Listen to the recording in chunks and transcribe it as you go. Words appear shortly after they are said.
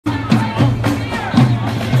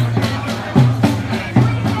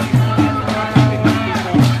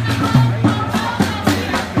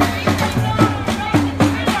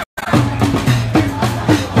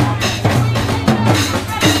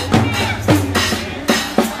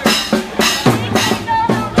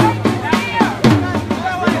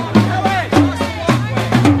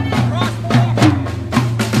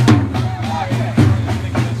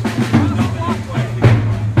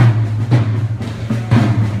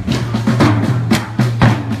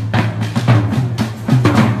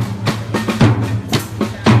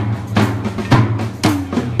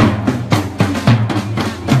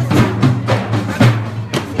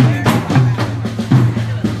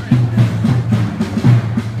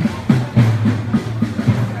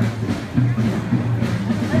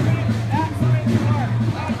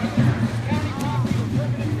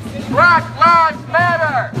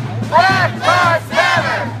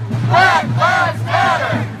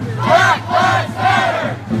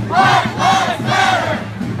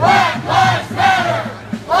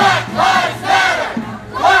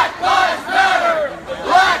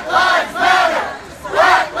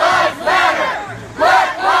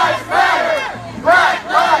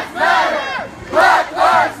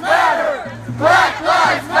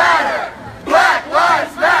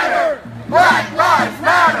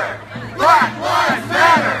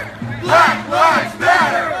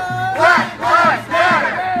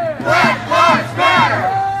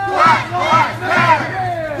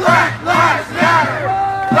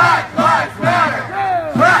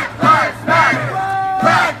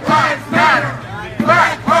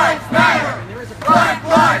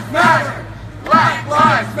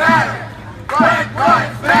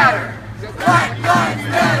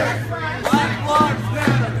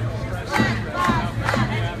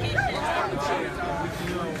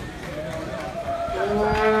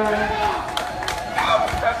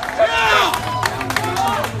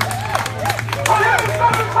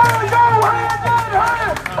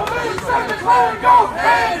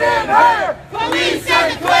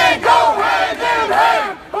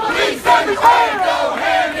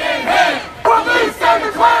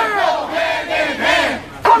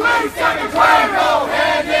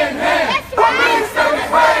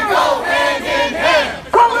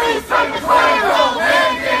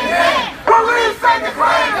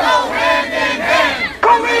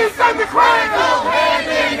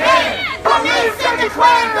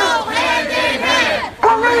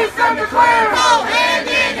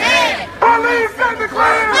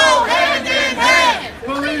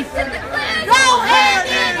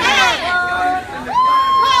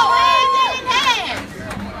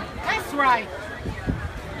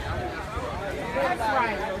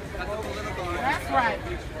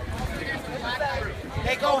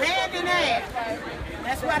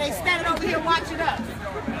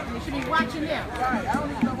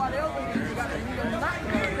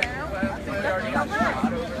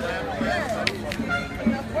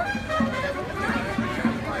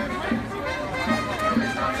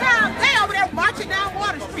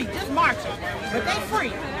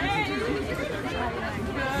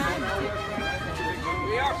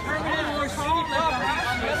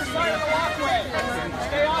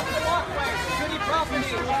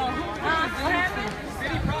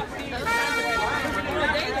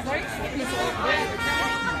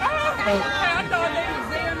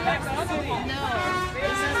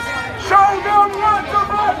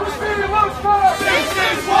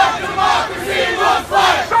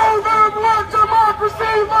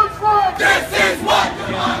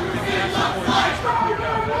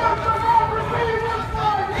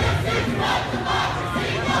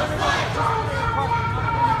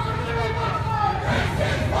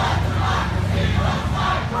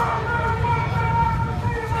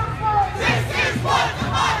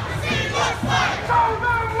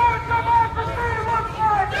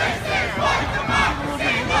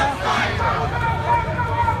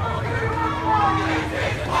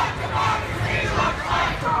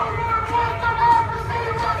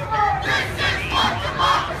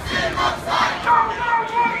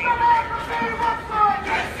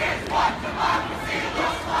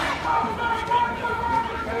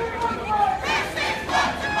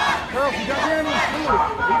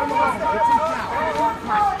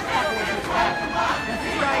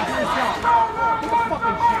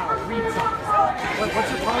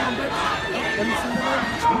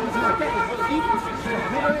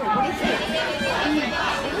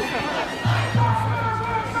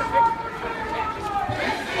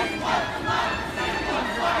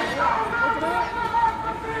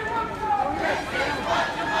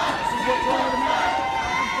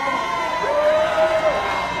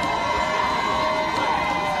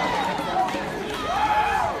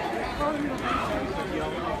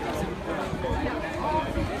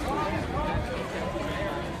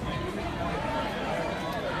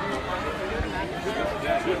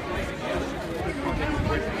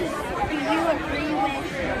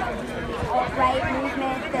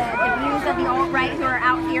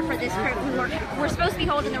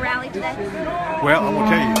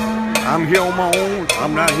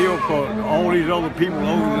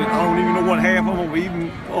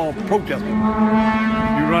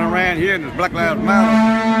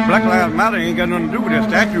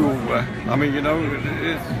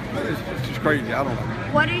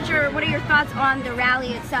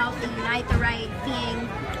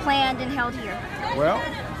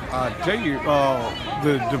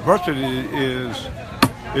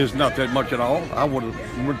it's not that much at all. I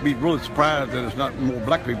would be really surprised that it's not more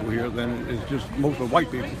black people here than it's just mostly white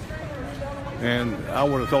people. And I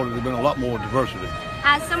would have thought there'd been a lot more diversity.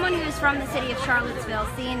 As someone who's from the city of Charlottesville,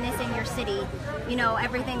 seeing this in your city, you know,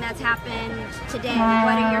 everything that's happened today,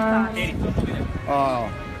 what are your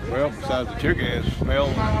thoughts? Well, besides the tear gas smell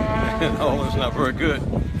and all, it's not very good.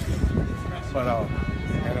 But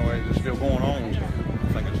anyway, it's still going on, so I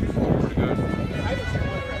think it's pretty good. Thank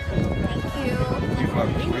you. You're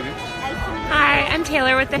welcome, sweetie. Hi, I'm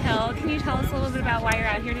Taylor with The Hill. Can you tell us a little bit about why you're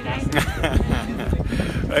out here today?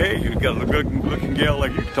 Hey, you got a good-looking gal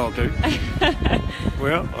like you can talk to.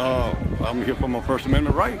 Well, I'm here for my First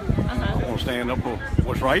Amendment right. I want to stand up for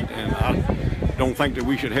what's right, and I don't think that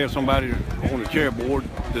we should have somebody on the chair board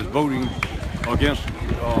that's voting against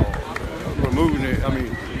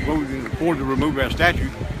voting for to remove that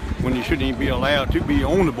statute when you shouldn't even be allowed to be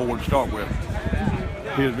on the board to start with.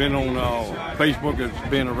 He has been on Facebook as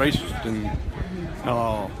being a racist,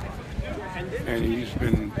 and he's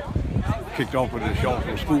been kicked off of the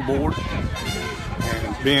Charlottesville School Board.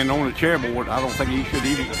 And being on the chair board, I don't think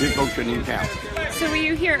his vote shouldn't even count. So were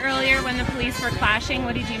you here earlier when the police were clashing?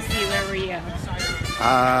 What did you see? Where were you?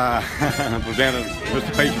 I was down at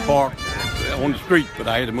Mr. Page Park on the street, but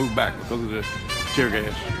I had to move back because of the tear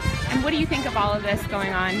gas. And what do you think of all of this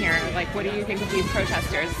going on here? Like, what do you think of these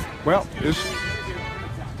protesters? Well, it's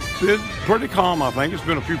pretty calm, I think. It's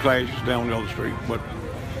been a few clashes down the other street, but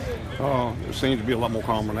it seems to be a lot more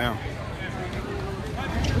calmer now.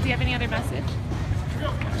 Do you have any other message?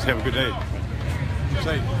 Just have a good day.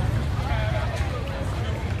 Safe.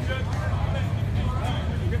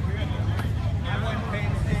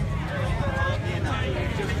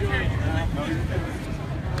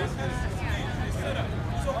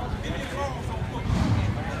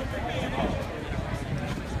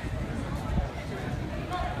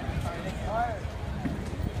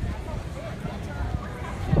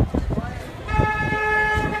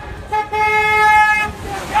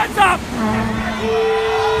 Hands up!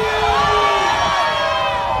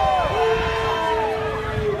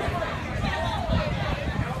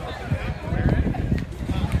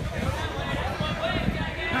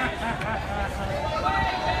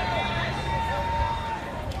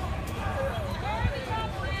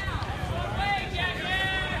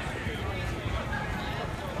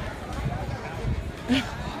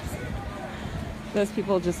 Those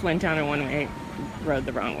people just went down a one-way road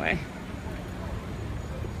the wrong way.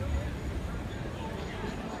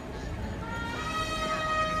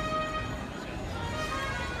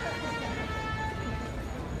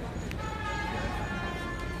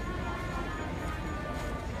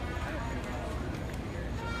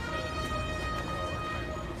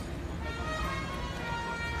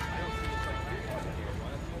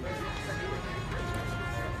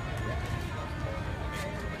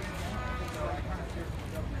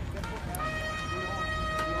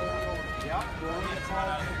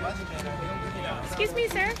 Excuse me,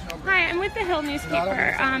 sir. Hi, I'm with the Hill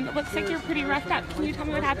newspaper. It looks like you're pretty roughed up. Can you tell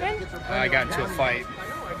me what happened? I got into a fight.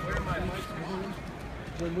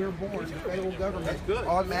 When we're born, the federal government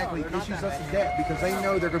automatically issues us a debt because they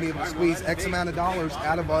know they're going to be able to squeeze X amount of dollars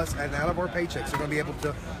out of us and out of our paychecks. They're going to be able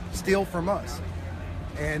to steal from us.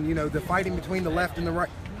 And, you know, the fighting between the left and the right.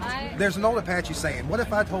 There's an old Apache saying, what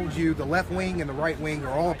if I told you the left wing and the right wing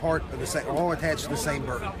are all a part of the same, are all attached to the same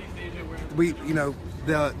bird? We, you know,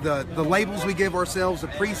 the labels we give ourselves, the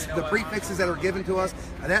prefixes that are given to us,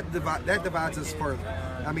 that divides us further.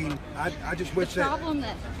 I mean, I just wish that. The problem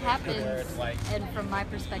that happens, and from my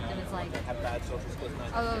perspective, is like,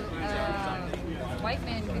 white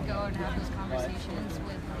man could go and have those conversations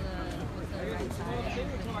with the right side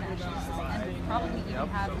and with fascists, and probably even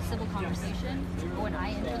have a civil conversation. But when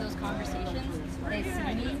I enter those conversations, they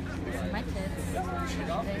see me, they see my tits,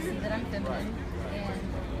 they see that I'm feminine, and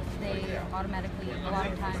they automatically, a lot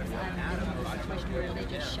of times, I'm in a situation where they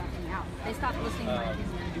just shut me out. They stop listening to my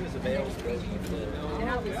opinion, and they're just raging with me. And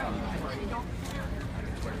I'll be saying,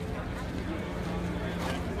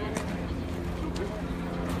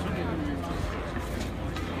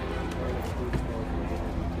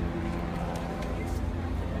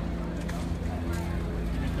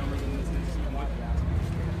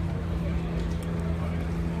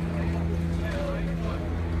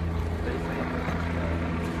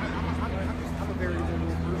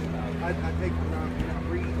 I take when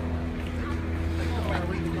I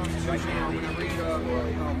read the Constitution, when I read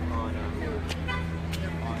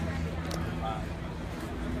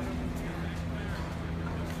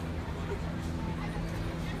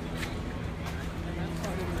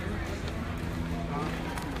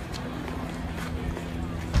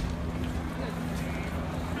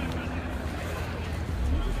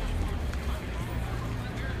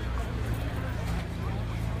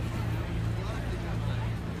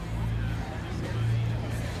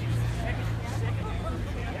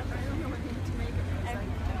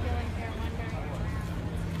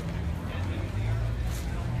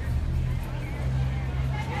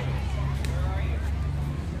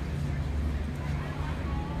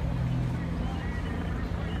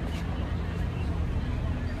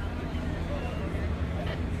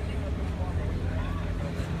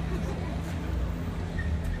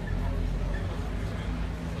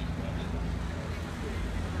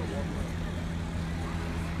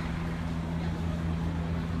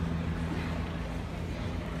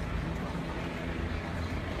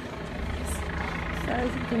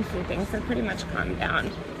as you can see, things are pretty much calmed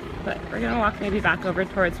down. But we're gonna walk maybe back over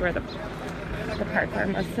towards where the park where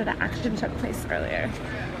most of the action took place earlier.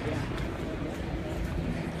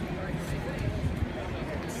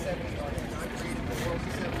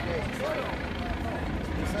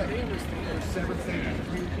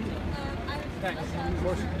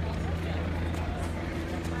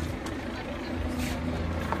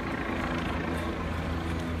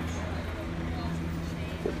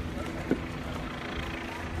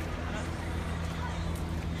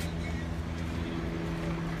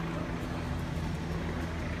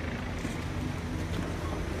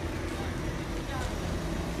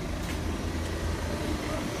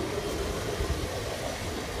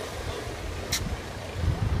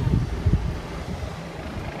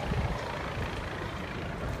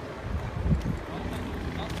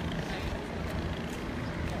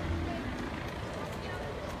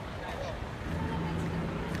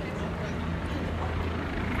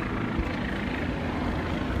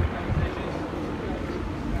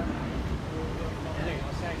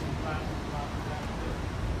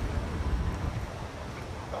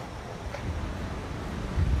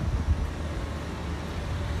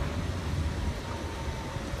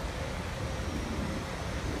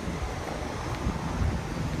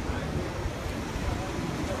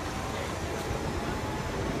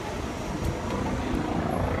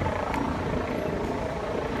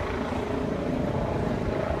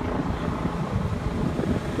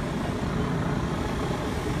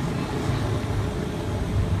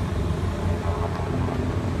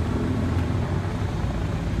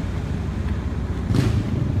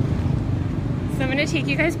 So I'm going to take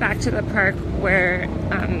you guys back to the park where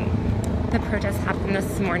the protest happened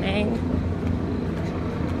this morning.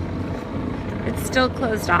 It's still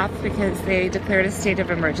closed off because they declared a state of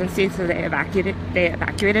emergency, so they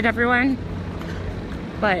evacuated everyone.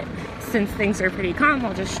 But since things are pretty calm,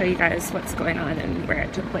 I'll just show you guys what's going on and where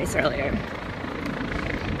it took place earlier.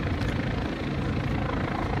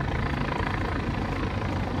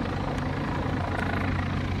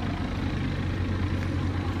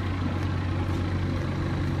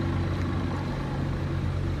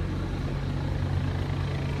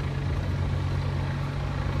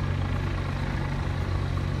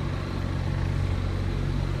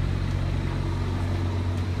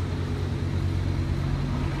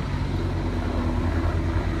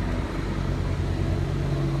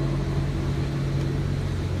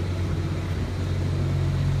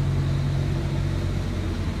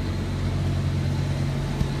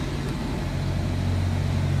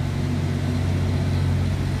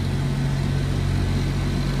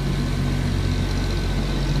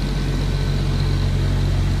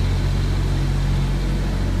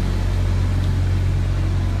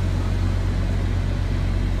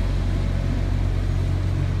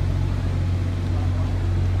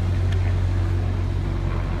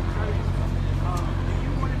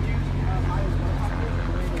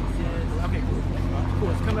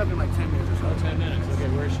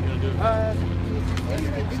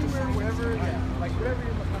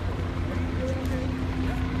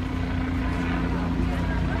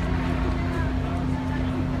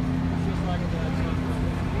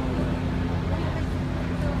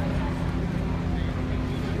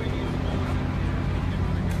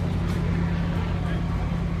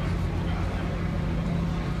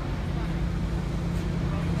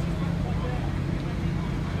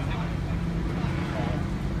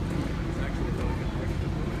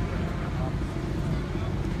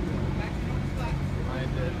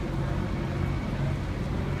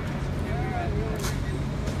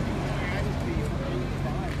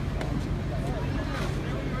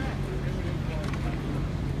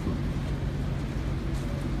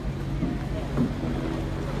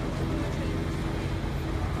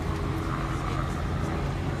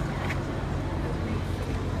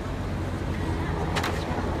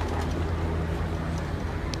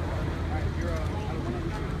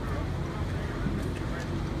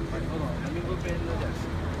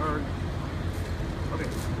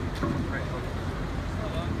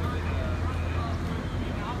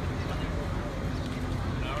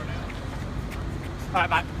 All right,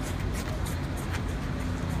 bye.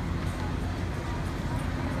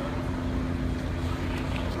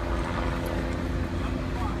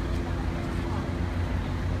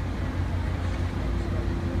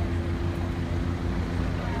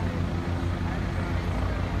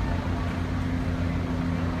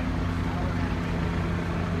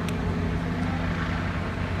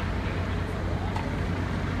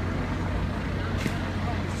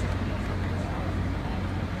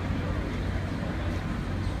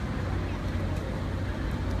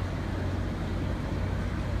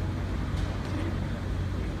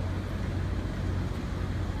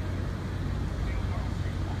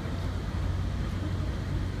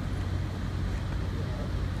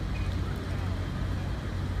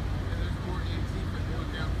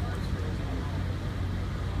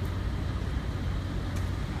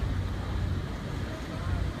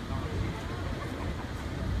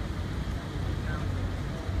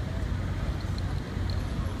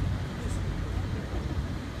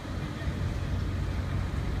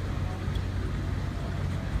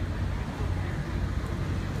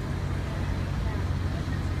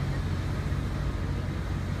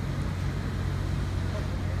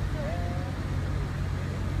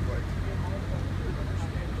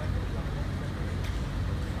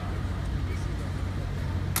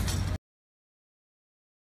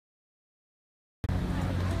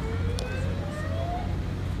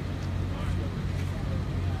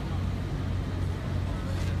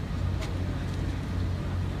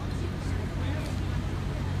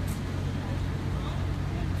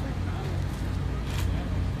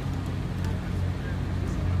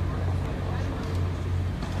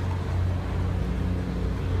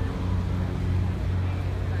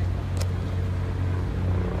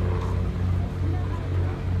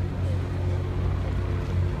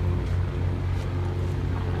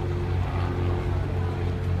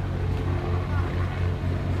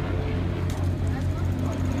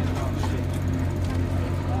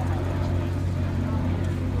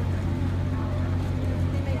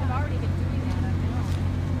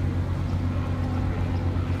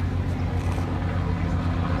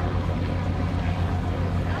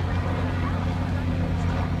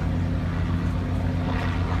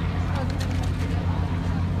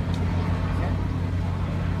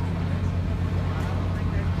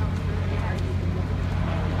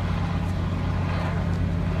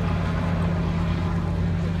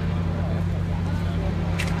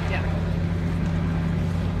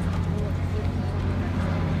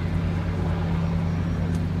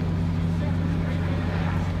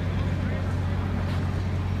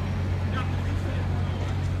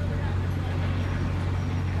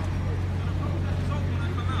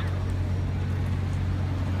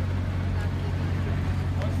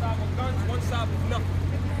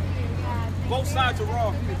 to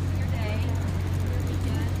Raw.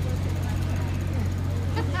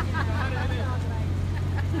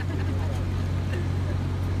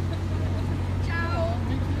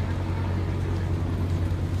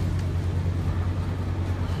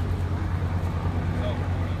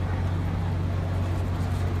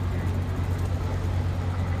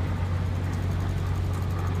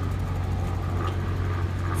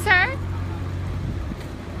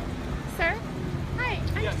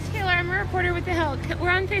 Reporter with The Hill.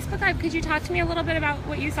 We're on Facebook Live. Could you talk to me a little bit about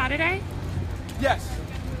what you saw today? Yes,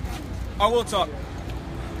 I will talk.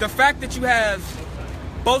 The fact that you have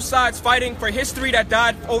both sides fighting for history that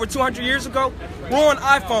died over 200 years ago, we're on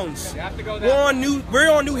iPhones.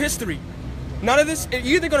 We're on new history. None of this,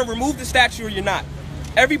 you're either going to remove the statue or you're not.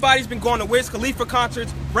 Everybody's been going to Wiz Khalifa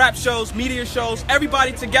concerts, rap shows, media shows.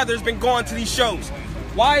 Everybody together has been going to these shows.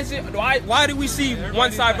 Why do we see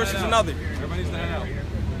one side versus another?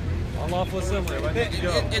 Unlawful assembly.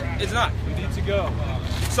 It's not. We need to go.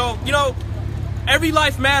 So, you know, every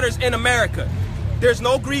life matters in America. There's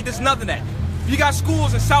no greed, there's none of that. You got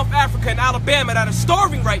schools in South Africa and Alabama that are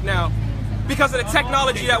starving right now because of the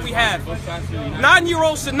technology that we have.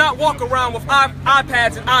 9-year-olds should not walk around with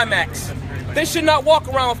iPads and iMacs. They should not walk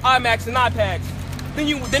around with iMacs and iPads.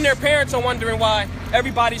 Then their parents are wondering why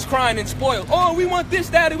everybody's crying and spoiled. Oh, we want this,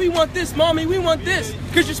 daddy, we want this, mommy, we want this.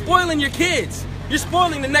 Because you're spoiling your kids. You're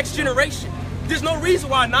spoiling the next generation. There's no reason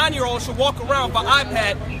why a 9-year-old should walk around with an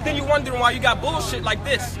iPad. Then you're wondering why you got bullshit like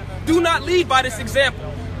this. Do not lead by this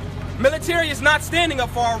example. Military is not standing up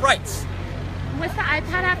for our rights. What's the iPad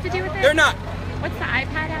have to do with it? They're not. What's the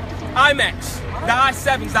iPad have to do with it? iMacs, the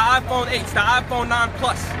i7s, the iPhone 8s, the iPhone 9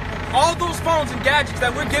 Plus. All those phones and gadgets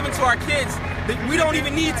that we're giving to our kids that we don't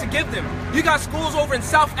even need to give them. You got schools over in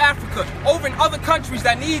South Africa, over in other countries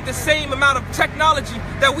that need the same amount of technology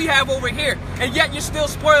that we have over here, and yet you're still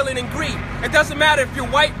spoiling and greed. It doesn't matter if you're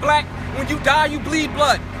white, black. When you die, you bleed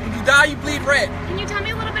blood. When you die, you bleed red. Can you tell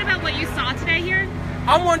me a little bit about what you saw today here?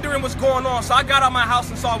 I'm wondering what's going on, so I got out of my house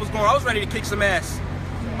and saw what's going on. I was ready to kick some ass.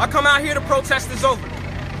 I come out here, the protest is over.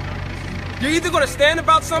 You're either going to stand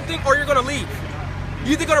about something or you're going to leave.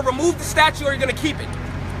 You're either going to remove the statue or you're going to keep it.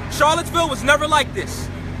 Charlottesville was never like this.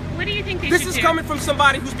 What do you think they should do? This is coming from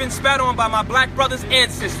somebody who's been spat on by my black brothers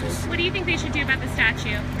and sisters. What do you think they should do about the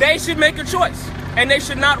statue? They should make a choice. And they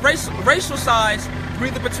should not racial size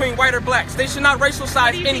either between white or blacks. They should not racial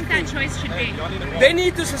size anything. What do you think that choice should be? They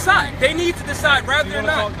need to decide. They need to decide rather or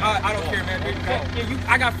not. I don't care, man.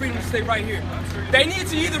 I got freedom to stay right here. They need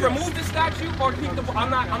to either remove the statue or keep the. I'm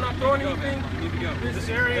not throwing anything.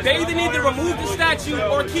 They either need to remove the statue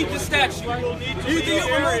or keep the statue. Either you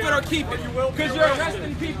remove it or keep it. Because you're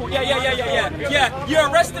arresting people. Yeah. You're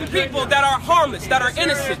arresting people that are harmless, that are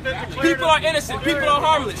innocent. People are innocent. People are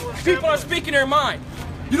harmless. People are speaking their mind.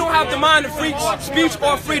 You don't have the mind of free speech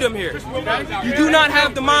or freedom here. You do not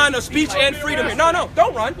have the mind of speech and freedom here. No,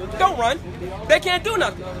 don't run. Don't run. They can't do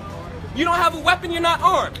nothing. You don't have a weapon, you're not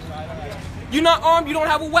armed. You're not armed, you don't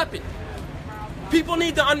have a weapon. People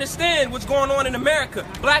need to understand what's going on in America,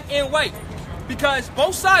 black and white, because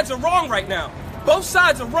both sides are wrong right now. Both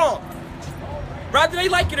sides are wrong, whether they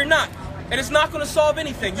like it or not. And it's not going to solve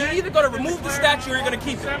anything. You're either going to remove the statue or you're going to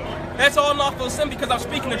keep it. That's all lawful assembly because I'm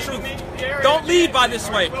speaking the truth. Don't lead by this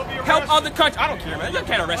way. Help other countries. I don't care, man. You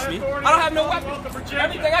can't arrest me. I don't have no weapon.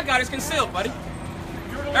 Everything I got is concealed, buddy.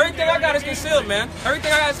 Everything I got is concealed, man.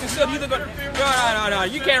 Everything I got is concealed. You either go. No.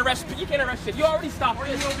 You can't arrest. You can't arrest shit. You already stopped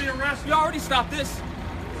this. You already stopped this.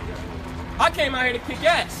 I came out here to kick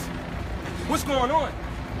ass. What's going on?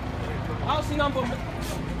 I don't see nothing but.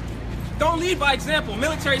 Don't lead by example.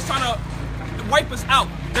 Military's trying to wipe us out.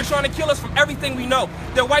 They're trying to kill us from everything we know.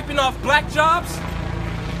 They're wiping off black jobs.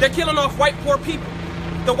 They're killing off white poor people.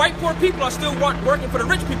 The white poor people are still working for the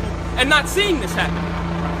rich people and not seeing this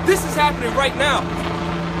happen. This is happening right now.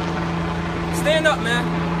 Stand up, man.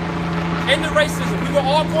 End the racism. We were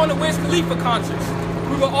all going to Wiz Khalifa concerts.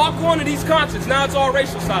 We were all going to these concerts. Now it's all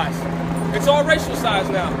racial size. It's all racial size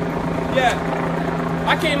now. Yeah.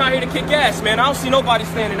 I came out here to kick ass, man. I don't see nobody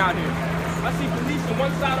standing out here. I see police on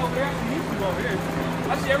one side over there. I see people over here.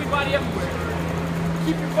 I see everybody everywhere.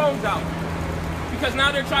 Keep your phones out. Because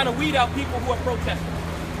now they're trying to weed out people who are protesting.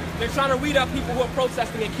 They're trying to weed out people who are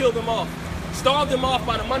protesting and kill them off. Starve them off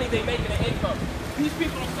by the money they make and the income. These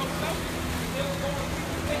people are so selfish.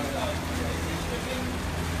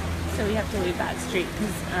 So we have to leave that street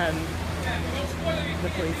because the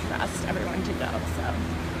police have asked everyone to go, so.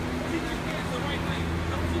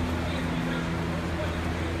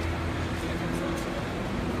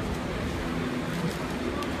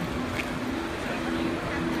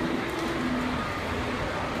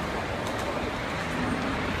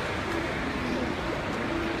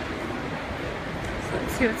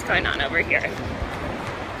 see what's going on over here.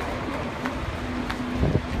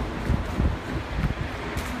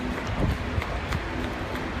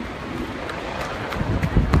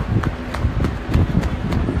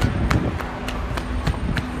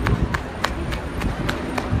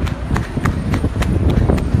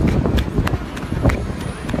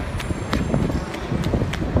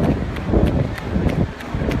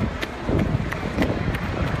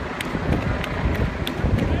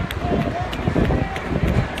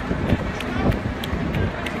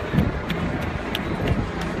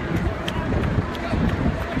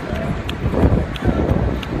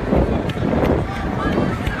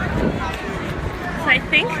 I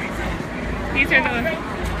think these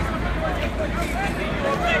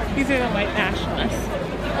are the white nationalists.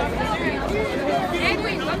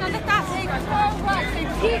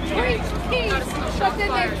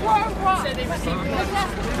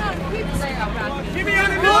 Give me on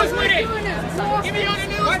the news with it! Give me on the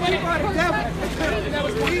news with it! Give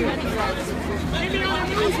me on the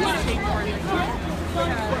news with it!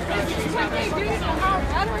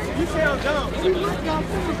 You sound dumb.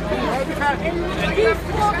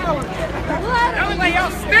 That look like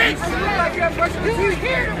y'all stink.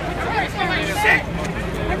 Shit.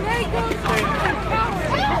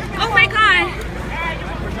 Oh my God!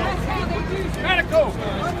 Medical.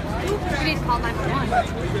 We need to call 911.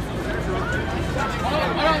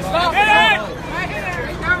 Stop. Hey!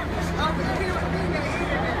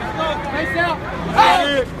 Face out.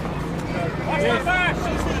 Hey! Watch my back.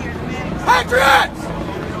 Patriots!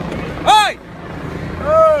 Hey!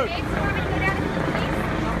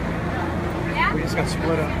 We just got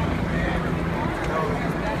split up.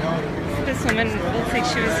 This woman looks like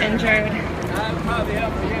she was injured.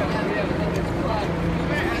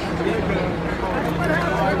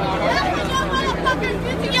 Motherfuckers,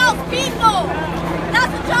 get to y'all's people!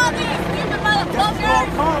 That's what y'all do, stupid motherfuckers!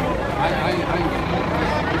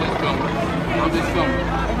 I'm just coming.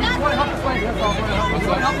 That's what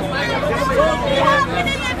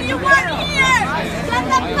if you weren't here! Shut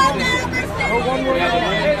the fuck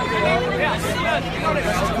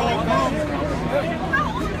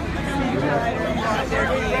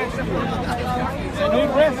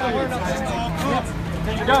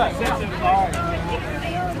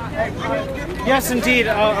Yes, indeed.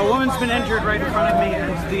 A woman's been injured right in front of me,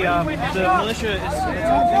 and the militia is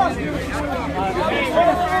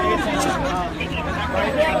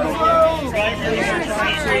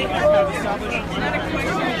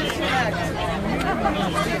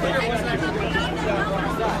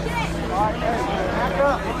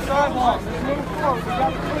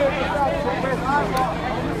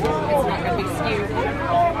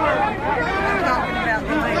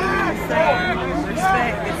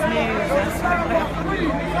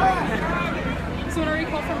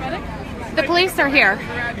The police are here.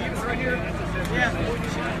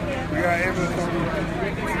 We got ambulance on the way.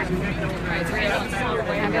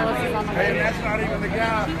 Hey, that's not even the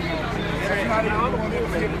guy. That's not even the one that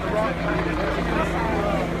was hit with the rock.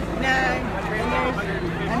 No.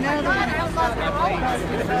 Another one.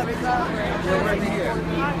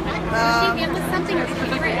 She hit with something. I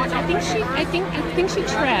think she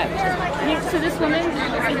tripped. So this woman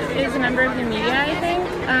is a member of the media, I think.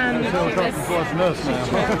 I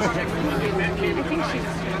think she's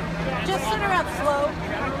Just send her up slow.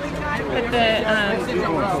 but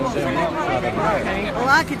Well,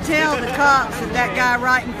 I could tell the cops that guy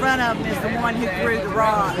right in front of him is the one who threw the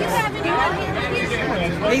rocks.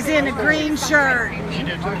 He's in a green shirt.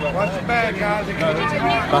 What's the bad guys?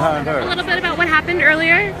 Behind a her. little bit about what happened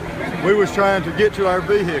earlier. We was trying to get to our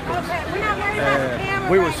vehicles. And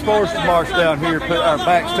we was forced to march down here, put our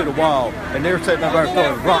backs to the wall, and they're sitting up there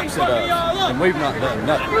throwing rocks at us, and we've not done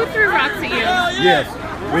nothing. Who threw rocks at you? Yes,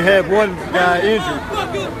 we had one guy injured.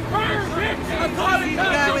 The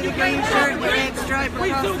guy with the green shirt and the red stripe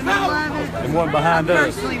across the middle of it. And one behind I us.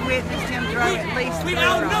 personally witnessed him throw at least We 3 rocks.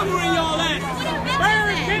 outnumbering y'all ass.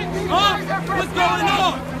 Huh? What's going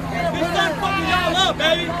on? Bitch, stop fucking y'all up,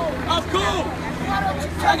 baby. I'm cool.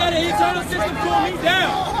 I got an internal system cool me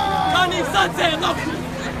down. I need sunset local.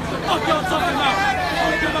 Fuck y'all talking about?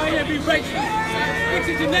 Don't come out here and be racist. Fix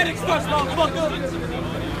your genetics first, motherfucker.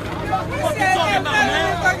 What you talking about,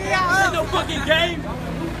 man? This ain't no fucking game.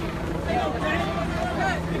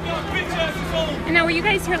 And now, were you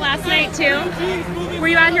guys here last night too? Were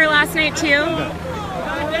you out here last night too?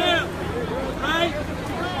 Goddamn. Right?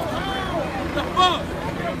 The fuck?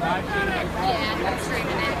 Yeah, I'm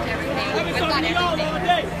streaming it, everything. I've been I've got talking to y'all all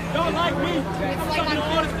everything. day. Y'all like me. It's like Talking to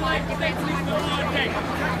all this black state police all day.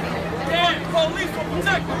 Damn, police will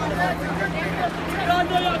protect me. Y'all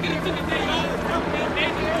know y'all get a ticket there, y'all.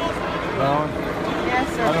 Yes,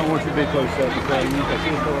 sir. I don't want you to be close up because you can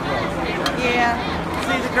see the rocks. Yeah.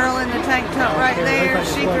 See the girl in the tank top right there?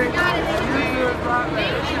 She's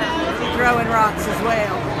throwing rocks as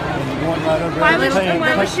well. Why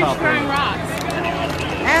was she throwing rocks?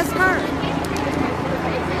 Ask her.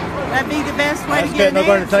 That'd be the best way to get an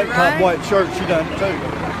nobody answer, tank top right? white shirt. She done it too.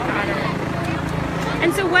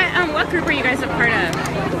 And so what group are you guys a part of?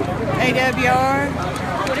 AWR.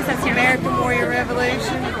 What does that stand for? American Warrior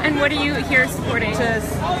Revolution. And what are you here supporting? To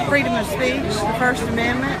freedom of speech, the First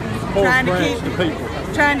Amendment. Full Trying to branch keep to people.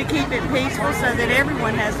 trying to keep it peaceful so that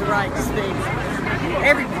everyone has the right to speak.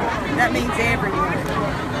 Everyone. That means everyone.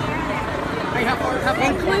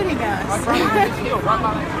 Including us.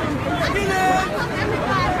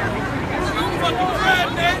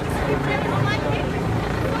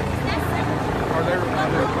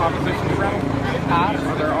 Are there oppositions around?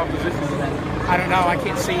 Are there oppositions around? I don't know. I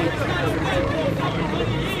can't see.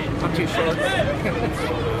 I'm too short.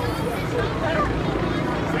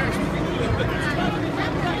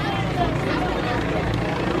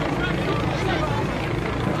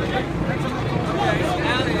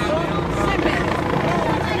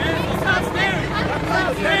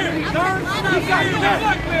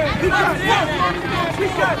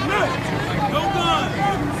 No guns.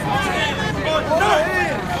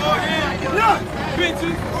 None.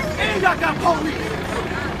 Bitches. And y'all got police.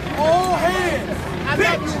 All hands. I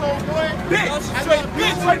love you, homeboy. Bitch. Straight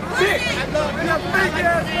bitch. Straight bitch. I love you. Big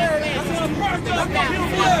ass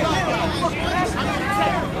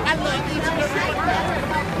man. I love each and every one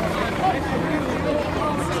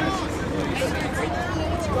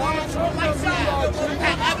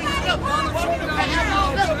of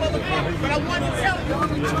but I want to tell you,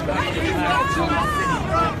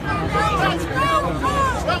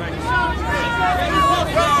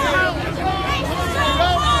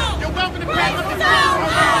 you're welcome to pack up the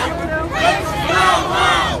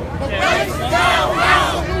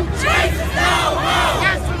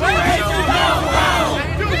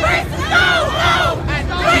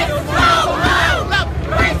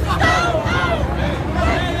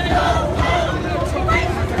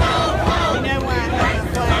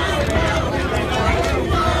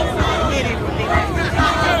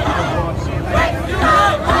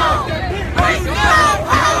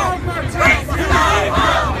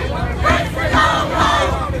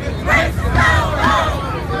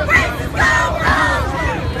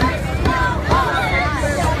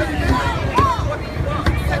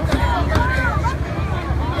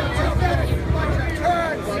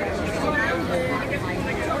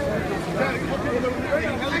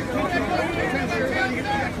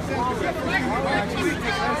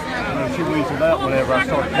She leaves it out whenever I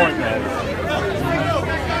start pointing at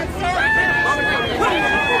her.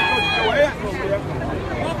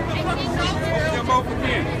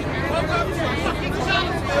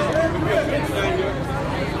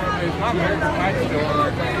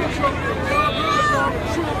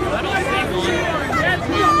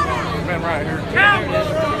 Been right here.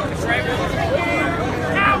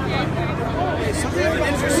 Something I'm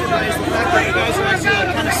interested in is the fact that you guys are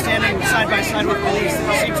actually kind of standing side by side with police.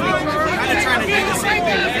 It seems to be kind of trying to do the same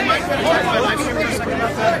thing. You might kind of talk about live stream for a second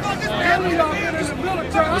about that. Could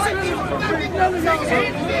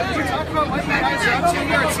you talk about what you guys are up to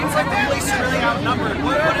here? It seems like the police are really outnumbered.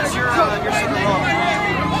 What is your sort of role?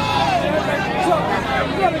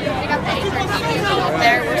 We got the HRT up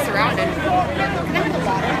there. We're surrounded.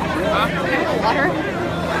 Can I have the water?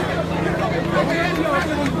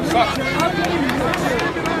 Huh? Can I have the water?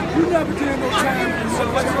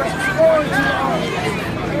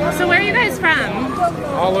 So where are you guys from?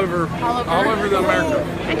 All over the America.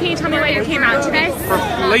 And can you tell me why you came out today? For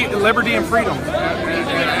liberty and freedom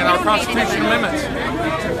and our Constitution amendments.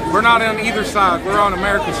 We're not on either side. We're on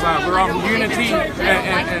America's side. We're on unity,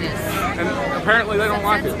 and apparently they don't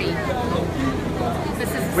like it.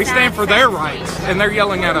 We stand for their rights, and they're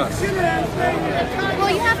yelling at us. Well,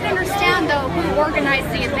 you have to understand, though, who organized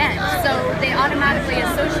the event, so they automatically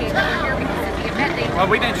associate that we're here because of the event. Well,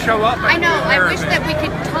 we didn't show up. I know. I wish that we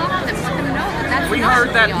could talk to them, let them know that that's we not heard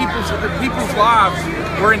who that we are. people's lives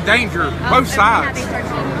were in danger, both sides,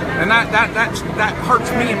 and that hurts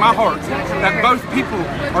me in my heart. That both people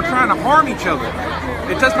are trying to harm each other.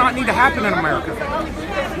 It does not need to happen in America.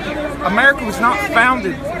 America was not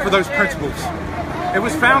founded for those principles. It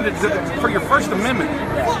was founded for your First Amendment.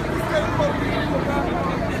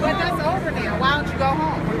 But that's over now. Why don't you go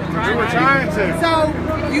home? We were trying to. So,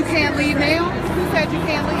 you can't leave now? Who said you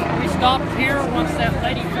can't leave? We stopped here once that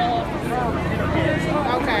lady fell off the curb and hit her head.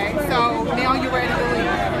 Okay, so now you're ready to leave?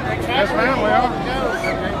 Yes, ma'am, we are.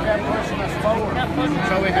 They kept pushing us forward.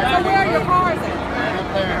 So we had So where are your cars at? up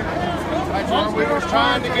there. That's where we were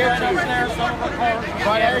trying to get to.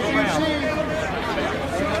 Right as you see.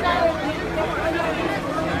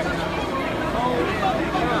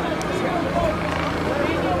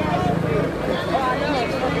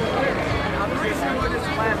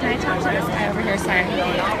 Can I talk to this guy over here? Sorry.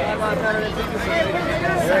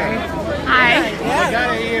 Sorry. Hi. They got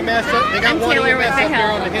an EMS up. They got I'm one Taylor EMS with the up there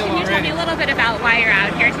Hill. on the hill Can you tell me a little bit about why you're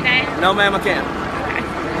out here today? No, ma'am, I can't.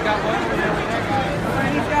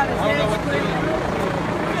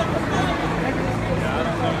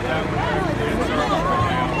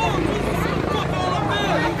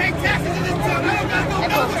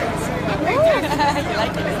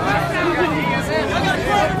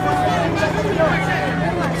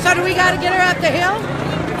 So do we got to get her up the hill?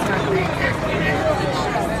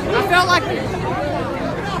 I felt like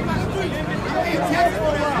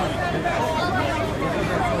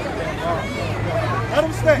Let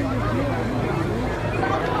him stay.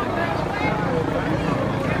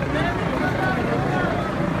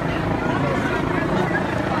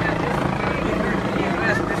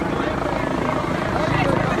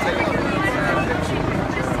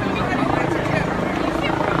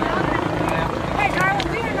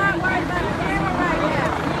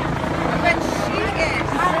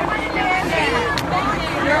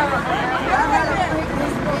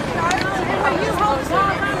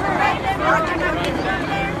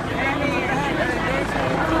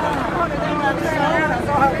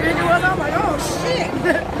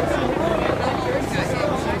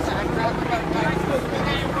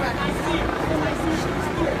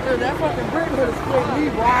 That fucking brick would have split me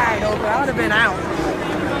wide open. I would have been out.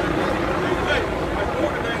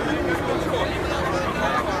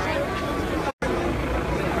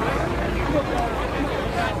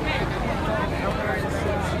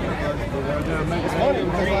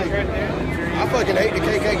 I fucking hate the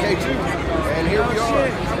KKK too, and here we are.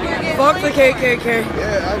 fuck the KKK.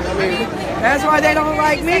 Yeah, I mean, that's why they don't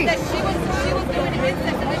like me. She was doing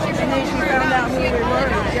And then she found out who they were.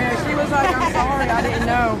 Yeah, she was like, I'm sorry, I didn't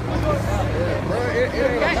know.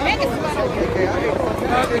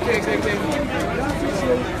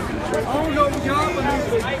 I don't know what y'all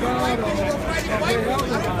believe in God or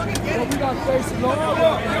but we got to face the Lord.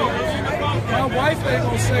 My wife ain't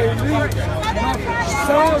going to save me. My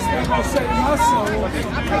sons ain't going to save my soul.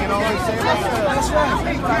 That's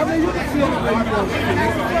right. I mean, you can feel the way you want to feel.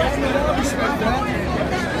 I respect that.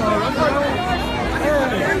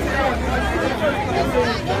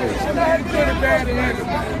 Somebody put a bad in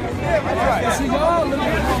everybody. See, y'all look at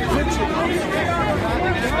the picture.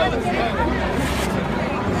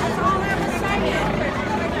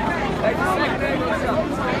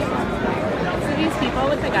 So these people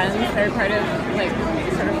with the guns, they're part of like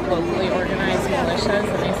sort of locally organized militias,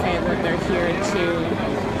 and they say that they're here to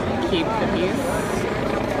keep the peace.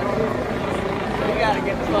 You gotta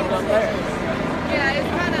get the fuck up there. Yeah, it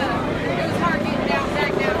was hard getting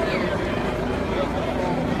back down here.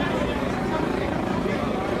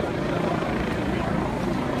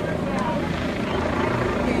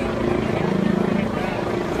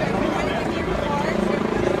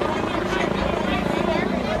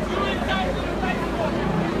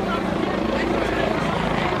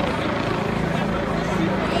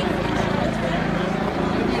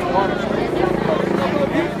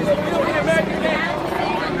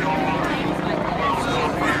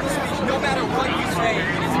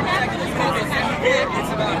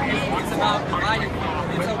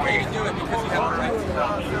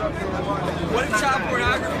 What if child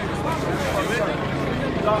pornography was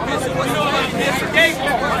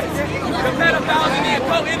the pedophiles in the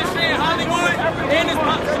adult industry in Hollywood and this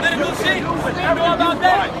political shit? You know about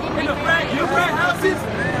that? In the frat houses?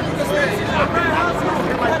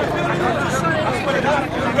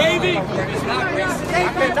 Baby, it's not racist.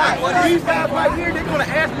 I cannot. These guys right here, they're gonna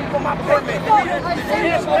ask me for my permit.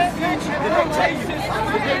 Did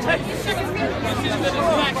they take this?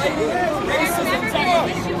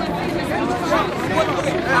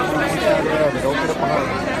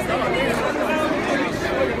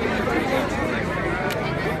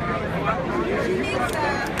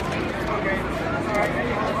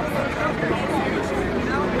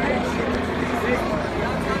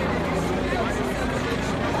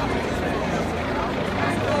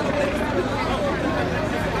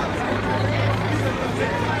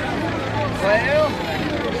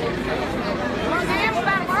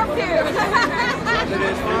 Is it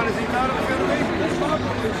as fun as he thought it was going to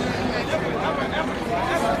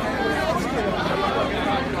be?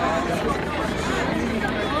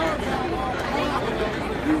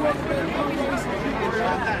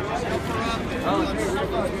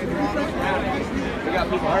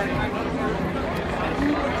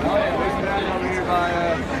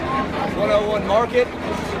 101 Market.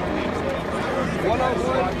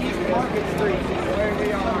 101 East Market Street. Where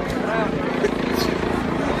we are.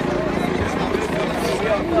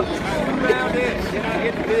 Around it. Did I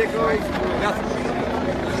hit the vehicle? Nothing.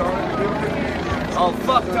 Oh,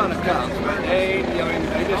 fuck ton of cops. But they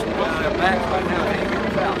just back right now. They ain't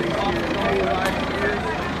gonna tell.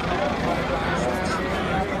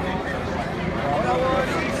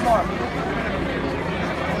 101 East Market.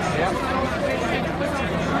 Yep.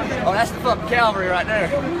 Oh, that's the fucking cavalry right there.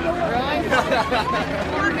 Really?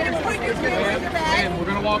 Man, we're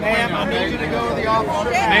gonna walk away Ma'am, now, I need you to go to the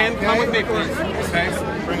office. Man, come with me, please. Okay?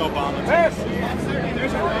 Bring Obama. Yes.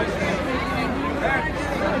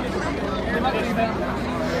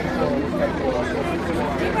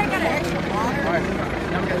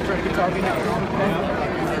 Now we got to try to get talking now.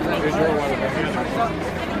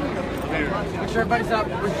 Make sure everybody's up.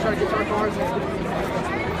 We're just trying to get to our cars.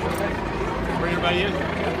 Bring everybody in.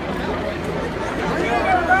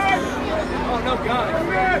 Oh, no gun.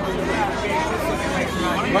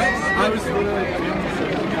 I was literally...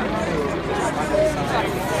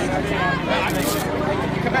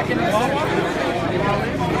 Come back in the wall.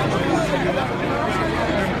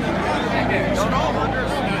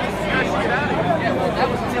 Yeah, well, that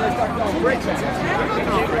was until they started throwing bricks at us.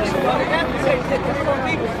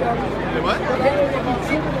 What?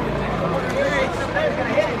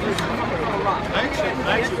 I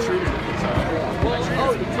actually treated it as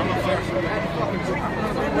I'm a firefighter.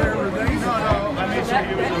 Where were they? No, I made sure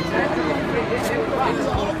he was okay. It is a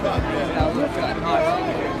little cut.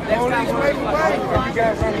 You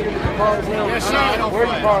guys want to get the cars now? Yes, sir. Where's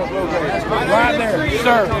the cars located? Right there.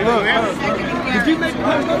 Sir, look. Did you make the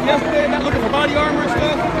post up yesterday not looking for body armor and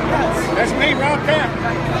stuff? That's me, Rob Cap.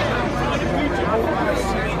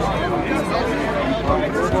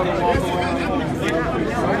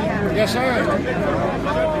 Yes, sir.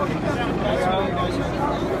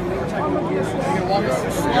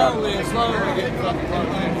 Slowly, getting fucking close.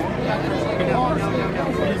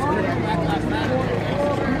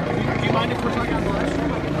 Do you mind if we're talking about this?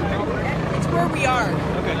 It's where we are.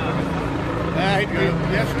 Okay.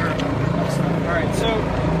 Yes, sir. All right, so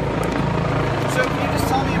can you just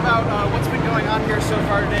tell me about what's been going on here so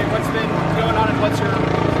far today? What's been going on and what's your...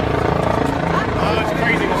 It's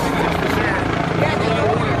crazy. It's for sure. There's a lot of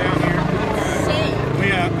water down here.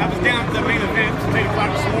 I was down at the main event at 8 o'clock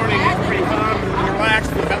this morning. It was pretty calm and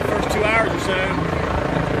relaxed for about the first 2 hours or so.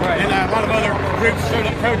 Right. And a lot of other groups showed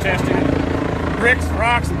up protesting. Bricks,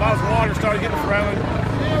 rocks, and bottles of water started getting thrown. I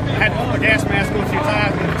had to put my gas mask on a few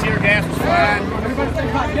times, and the tear gas was flying. I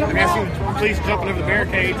got some police jumping over the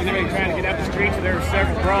barricades and everything trying to get out the streets, and there were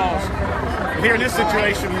several brawls. But here in this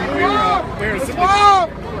situation, we were simply...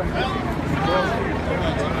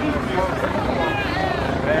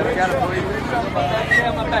 Man, we gotta believe it. On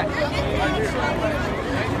my back. We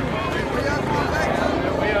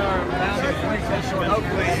are mounted for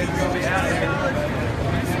hopefully it's going to be out of here.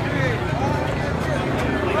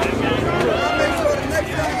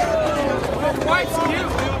 What's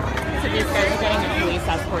cute? So these guys are getting a police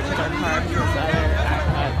escort to their car because other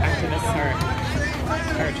activists are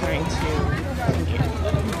trying to engage.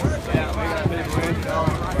 Yeah, we got a big win.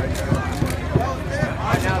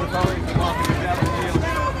 Right now the police are walking the devil deal.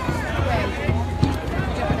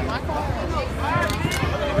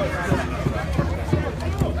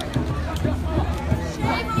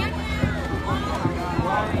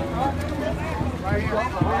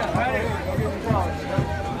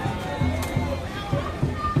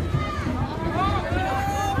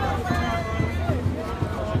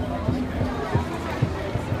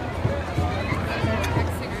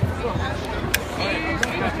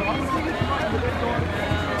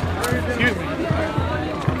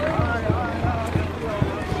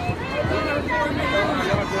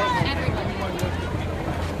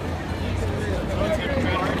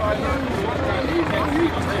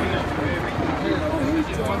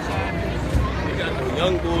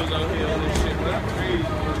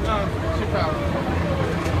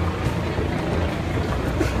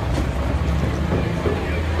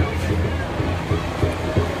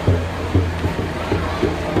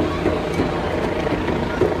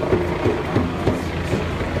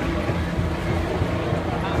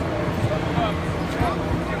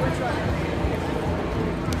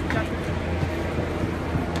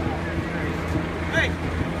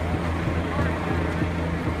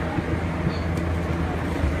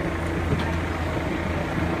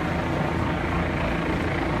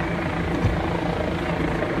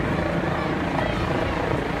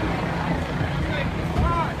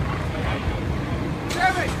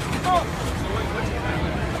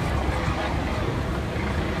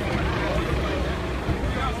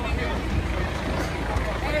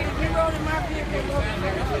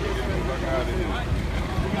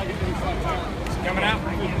 Coming out. All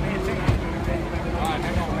right,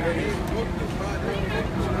 hang on. There it is.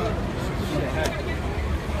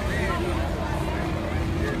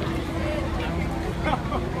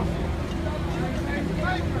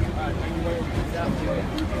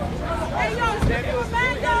 Hey, yo, stick to a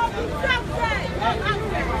man, y'all.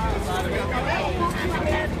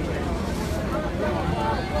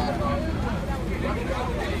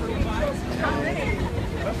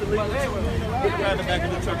 Grab the back of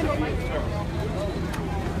the truck.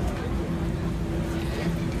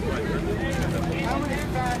 How many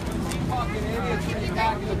times do you fucking idiots get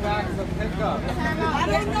back in the back of the pickup? I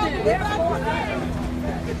don't know.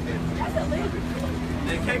 That's illegal.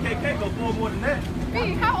 The KKK go blow more than that. B,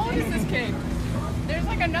 how old is this kid? There's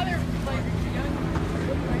like another like young.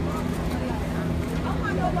 I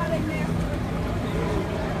want to know why they there.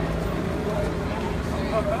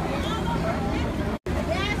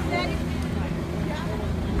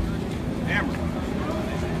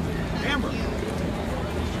 Amber.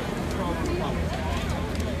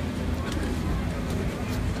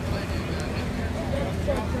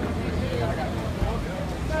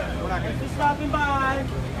 Just stopping by.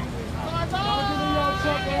 Watch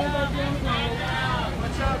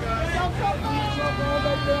out, guys. Going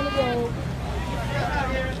back down the road.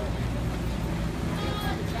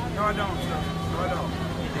 No, I don't, sir. No, I don't.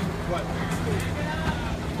 What?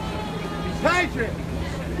 Patriot!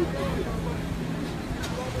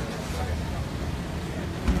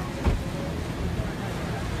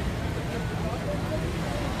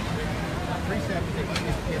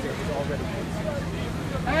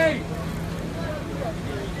 Hey!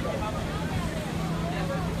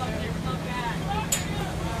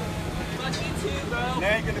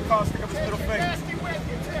 Now you get the car, stick up his middle finger.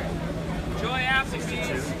 Joy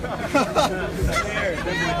Applebee's.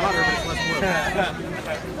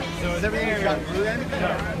 So is everything got blue then?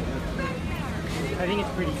 I think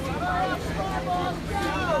it's pretty.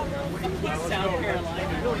 South Carolina.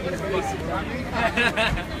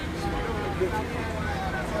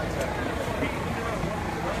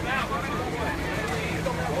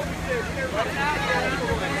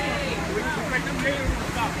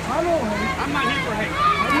 I don't hate. I'm not here for hate.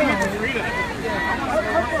 I'm here for freedom.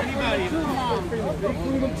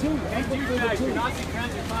 Freedom too. Your Nazi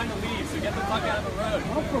friends are trying to leave, so get the fuck out of the road.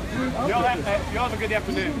 I'm for freedom. Y'all have a good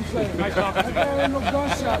afternoon. Nice talking to you. There ain't no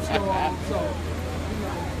gunshots go on, so.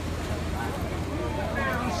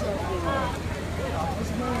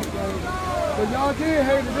 But y'all did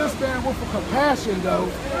hate this man with a compassion, though.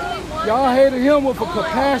 Y'all hated him with a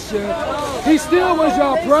compassion. He still was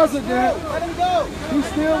y'all president. He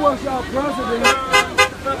still was y'all president.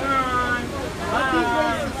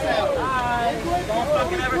 Don't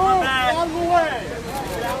fucking ever come back. Out of the way.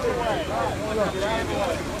 Get out of the way.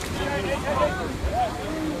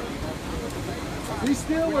 He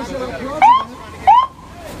still was your president.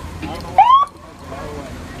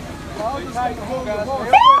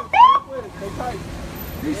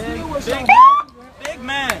 He still was your Big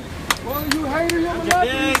man. Well, you hated him or not?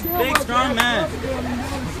 Big strong man.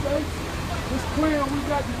 This clear, we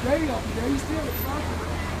got the day up there. He's still a president.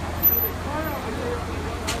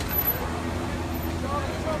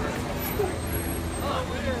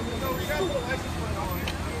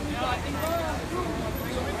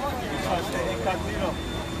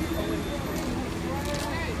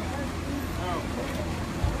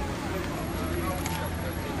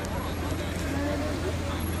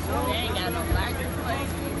 They ain't got no license plate.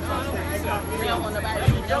 We don't want nobody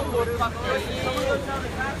to know what the fuck they is.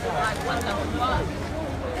 Like, what the fuck?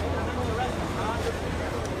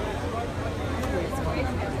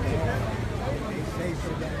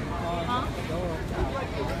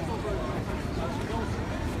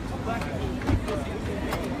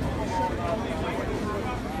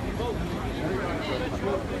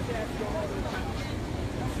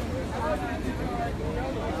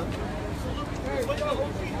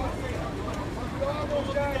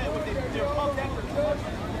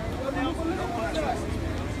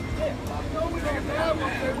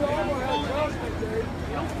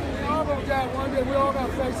 One day we all got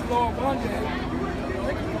to face the Lord one day.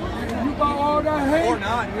 And you got all that hate. Or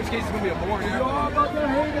not, in which case it's going to be a boring. You all got that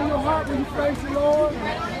hate in your heart when you face the Lord.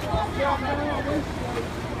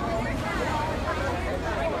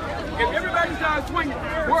 If everybody's down swinging,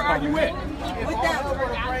 where are you at?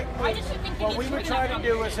 What we were trying to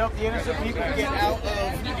do was help the innocent people get out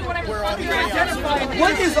of where all the chaos.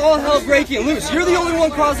 What is all hell breaking loose? You're the only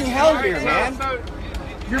one causing hell here, man.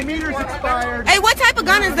 Your meter's expired. Hey, what type of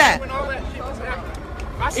gun is that?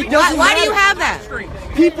 Why do you have that?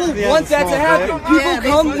 People want that to happen. People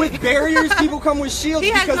come with barriers, people come with shields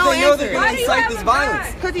because they know they're going to incite this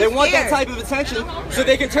violence. They want that type of attention so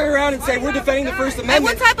they can turn around and say, we're defending the First Amendment. And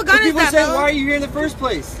what type of gun is that, people say, why are you here in the first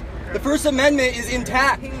place? The First Amendment is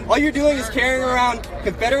intact. All you're doing is carrying around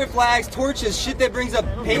Confederate flags, torches, shit that brings up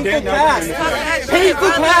painful past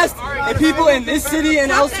and people in this city and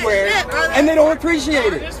elsewhere, and they don't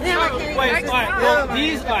appreciate it. Wait, well,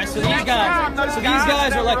 these guys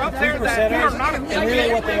are like the 3%ers, and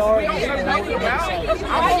really what they are is the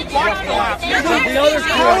other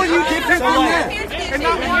how are you different from that? And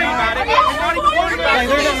not worry about it. And not even worry about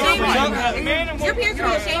it. Your peers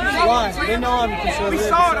are ashamed of you. Why? They know I'm conservative. We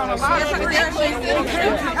saw it on a live.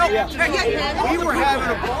 We were having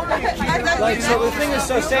a ball. Like, so the thing is,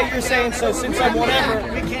 so say you're saying, so since I'm whatever,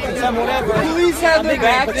 police have their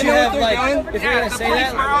back, but you have, like, if you're going to say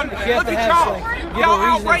that, you have to have, like, give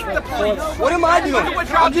a reason for it. What am I doing?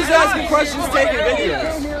 I'm just asking questions, taking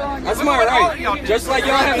videos. That's my right. Just like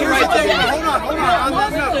y'all have the right to do. Hold on.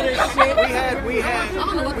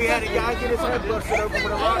 We had a guy get his head busted open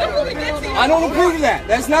with a rock. I don't approve of that.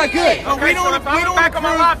 That's not good. We don't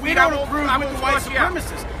approve with the white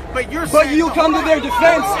supremacists. But you come to their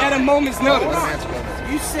defense at a moment's notice.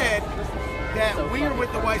 You said that we are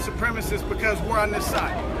with the white supremacists because we're on this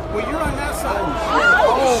side. Well, you're on that side.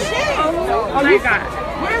 Oh, shit. Oh my God.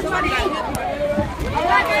 Where's my name?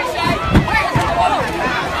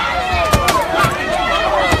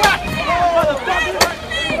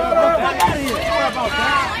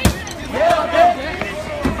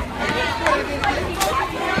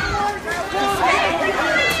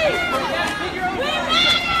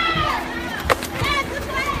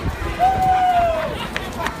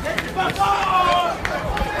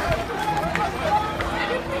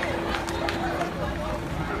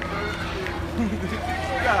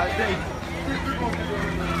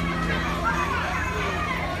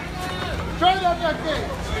 Turn up that thing.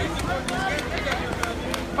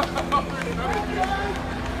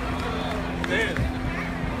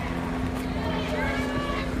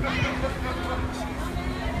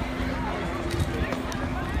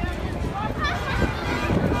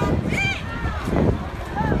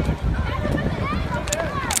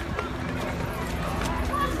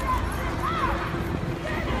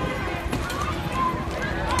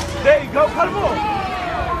 There you go, cut him off.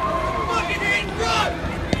 Fucking hit and run!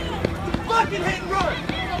 Fucking hit and run!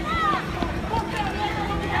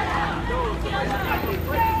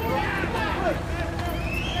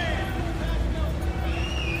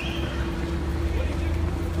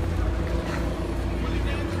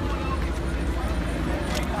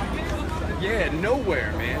 Yeah,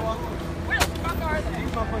 nowhere, man. Where the fuck are they?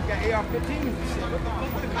 These motherfuckers got AR-15s and shit.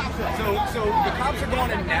 So the cops are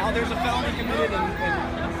going in now. There's a felony committed, and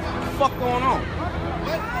what the fuck going on?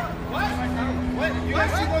 What? You guys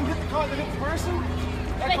see them hit the car that hit the person?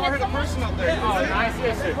 That car hit a person up there. Oh, nice.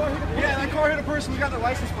 Yeah, that car hit a person. We got their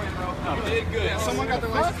license plate, bro. Oh, did good. Yeah, someone got their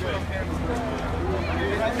license plate on camera.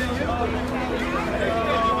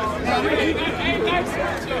 Yeah.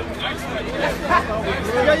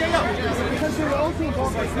 Because they were all teams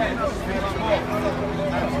on like that.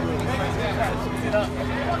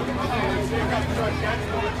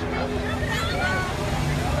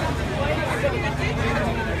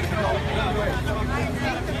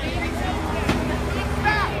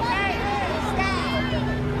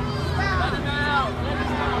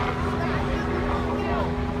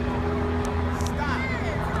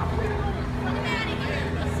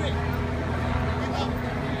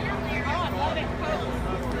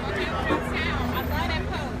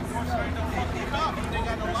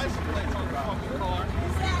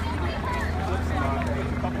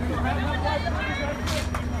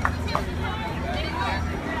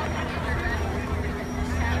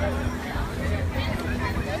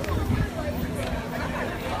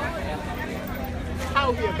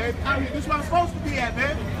 Out here, baby. Out here. This is where I'm supposed to be at,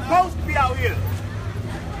 man. Supposed to be out here.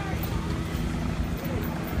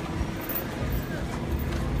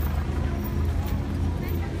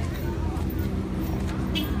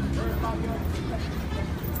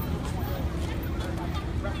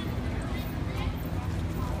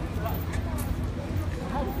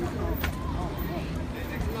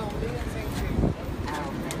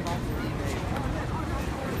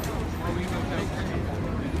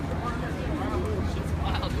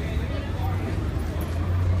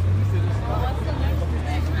 What's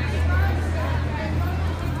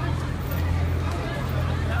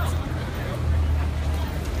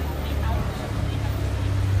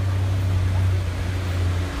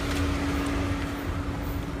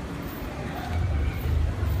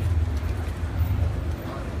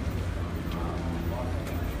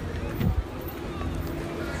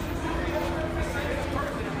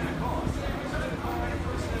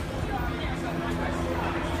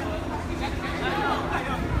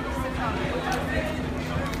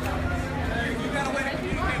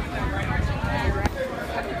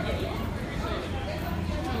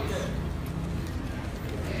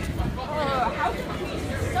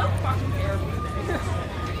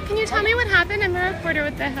border,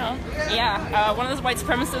 what the hell? Yeah, one of those white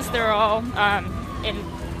supremacists, they're all in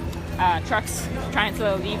trucks trying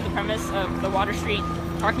to leave the premise of the Water Street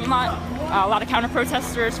parking lot. A lot of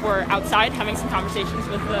counter-protesters were outside having some conversations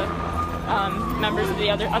with the members of the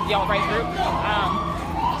alt-right group.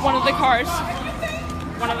 One of the cars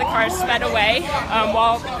sped away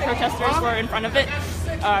while protesters were in front of it.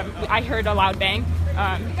 I heard a loud bang.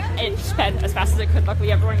 It sped as fast as it could.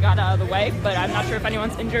 Luckily, everyone got out of the way, but I'm not sure if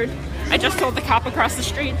anyone's injured. I just told the cop across the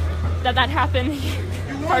street that happened.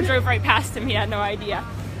 The car drove right past him. He had no idea.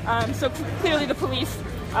 So clearly the police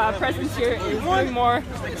presence here is doing more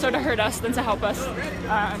so to hurt us than to help us.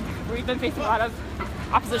 We've been facing a lot of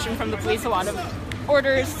opposition from the police, a lot of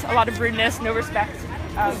orders, a lot of rudeness, no respect.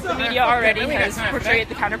 The media already has portrayed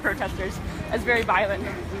the counter-protesters as very violent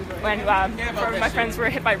when my friends were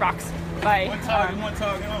hit by rocks by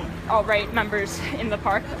alt-right members in the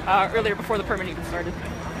park earlier before the permit even started.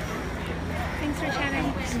 Thanks for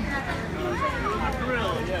chatting.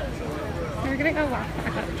 We're gonna go walk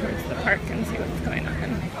back up towards the park and see what's going on.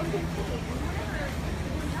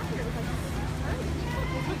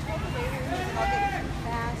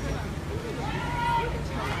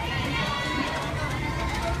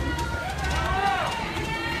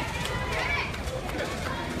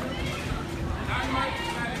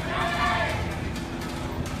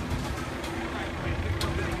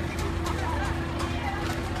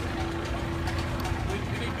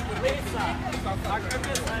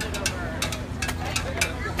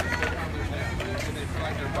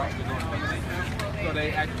 So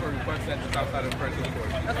they asked for requests at the south side of the President's Court.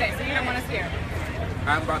 Okay, so you don't want us here?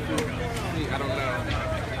 I'm about to see, I don't know.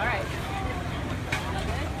 All right.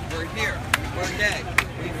 We're here. We're gay.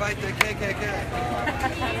 We fight the KKK.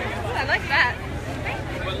 I like that.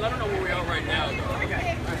 But let them know where we are right now, though.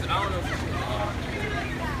 Okay. I don't know if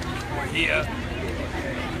we're here.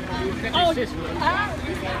 Oh,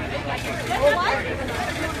 what? What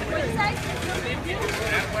did you say?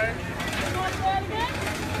 That way?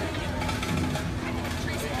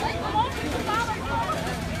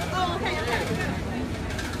 Oh, okay, okay.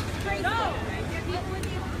 No.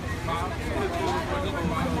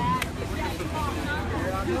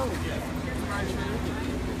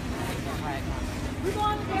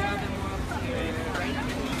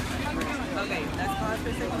 Okay, let's pause for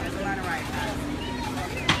a second. There's a lot of right now.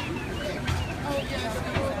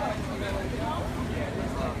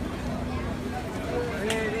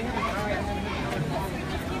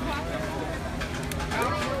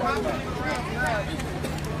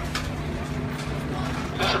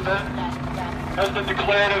 This event has been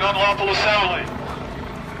declared an unlawful assembly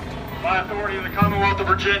by authority of the Commonwealth of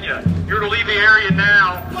Virginia. You're to leave the area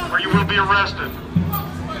now or you will be arrested.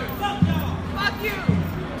 Fuck you!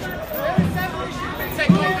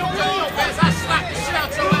 I slapped the shit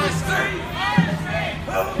out your ass.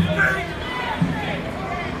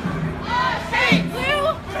 Hey, Blue!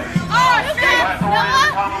 Oh, Noah!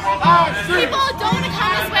 People don't want to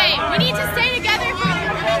come this way. We need to stay together for the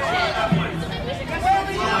convention.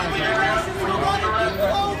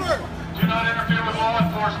 Do not interfere with law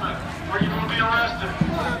enforcement or you will be arrested.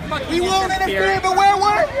 We won't interfere, but where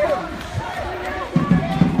were you?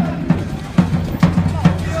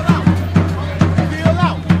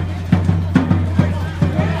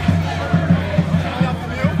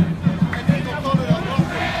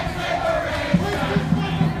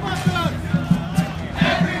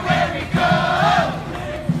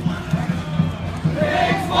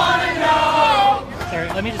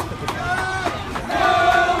 Let me just put this on. Who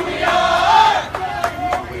we are!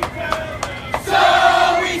 So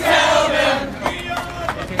we tell them!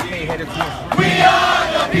 We are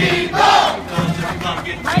the people!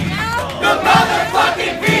 The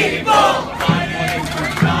motherfucking people!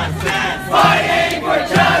 Fighting for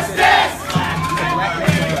justice!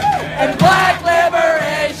 And black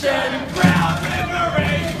liberation!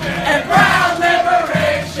 And brown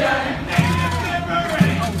liberation!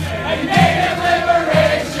 And native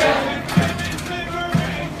liberation!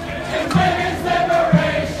 And women's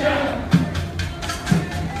liberation!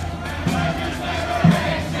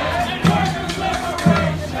 And workers'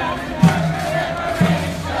 liberation!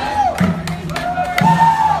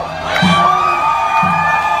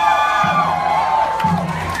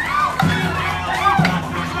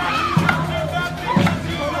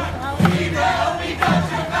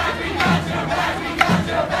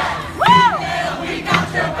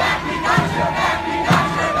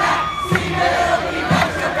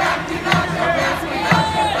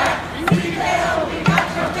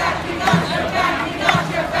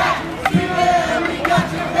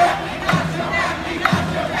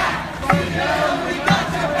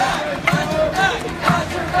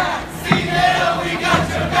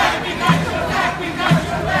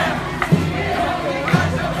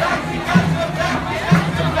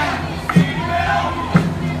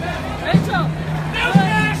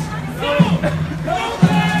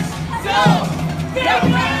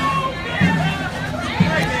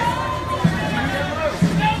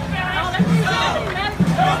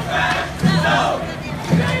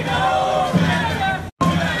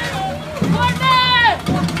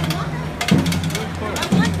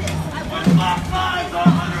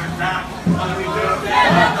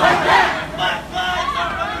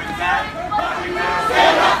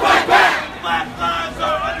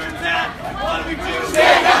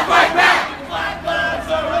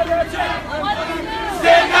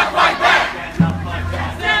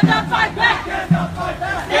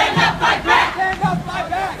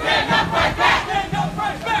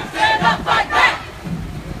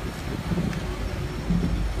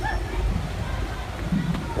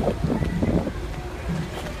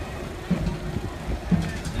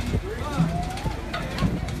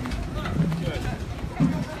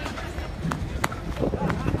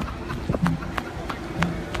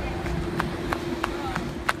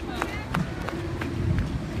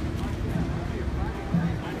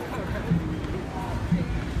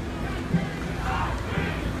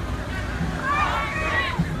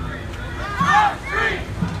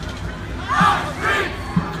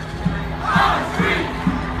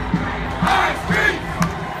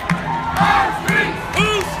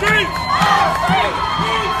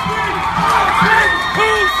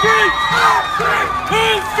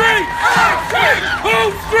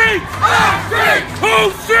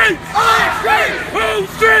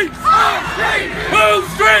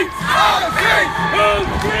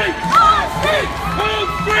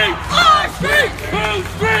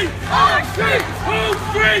 street? Whose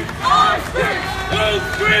street? Our street. Whose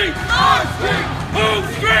street? Our street. Whose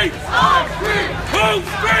street? Our street. Whose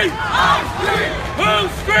street?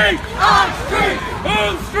 Our street.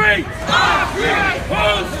 Whose street? Our street.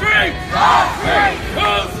 Whose street? Our street.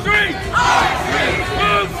 Whose street? Our street.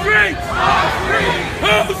 Whose street? Our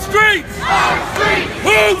street. Whose street? Our street.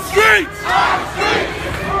 Whose street?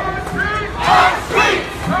 Our street.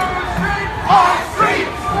 Whose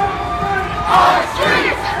street? Our street. Our street. Our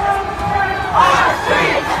street. Our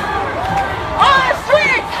street. Our street.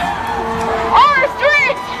 Our street. Our street.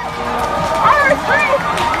 Our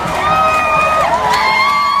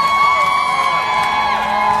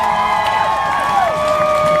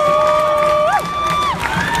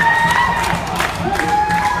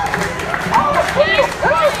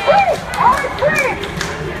street.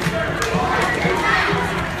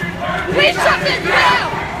 We shut it down!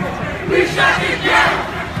 We shut it down!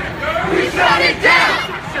 We shut it down!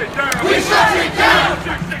 We shut it down!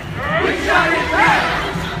 We shut it down!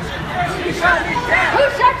 We shut it down! Who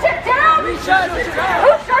shuts it down? We shut it down!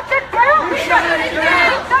 Who shuts it down? We shut it down!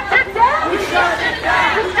 Who shuts it down? We shut it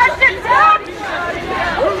down! Who shuts it down?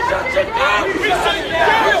 Who shuts it down? We shut it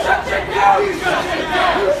down! Who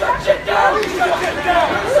shuts it down? We shut it down! Who shuts it down? We shut it down!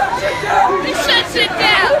 Who shuts it down? We shuts it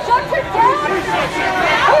down! Who shuts it down? We shuts it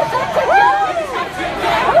down! Who shuts it down?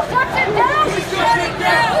 Who shuts it down? We shut it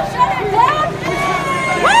down! Who shut it down?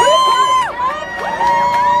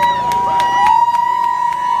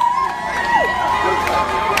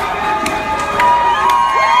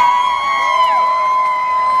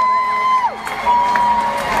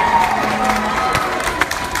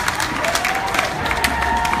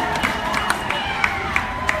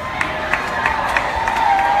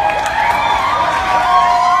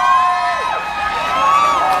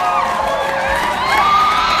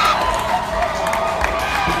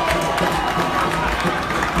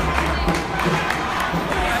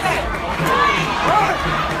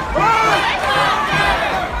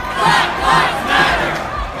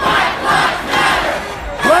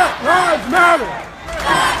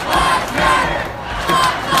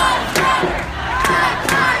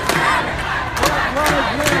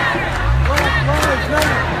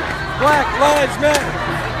 Black Lives Matter!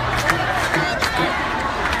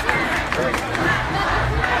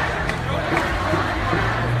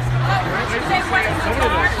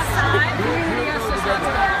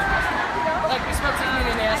 Like, we spoke to the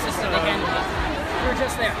union, they asked us to they handled it. We were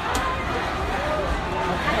just there.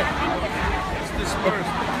 It's dispersed.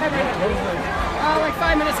 Like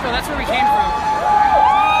 5 minutes ago, that's where we came from.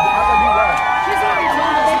 She's already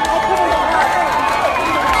told us.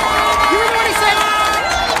 You remember what he said?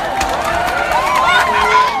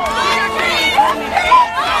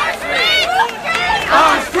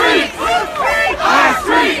 Our street! Our street! Our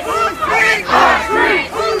street! Our street!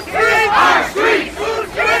 Our street! Our street!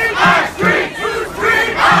 Our street!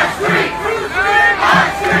 Our street!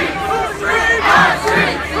 Our street! Our street!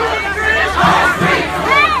 Our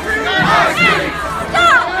street!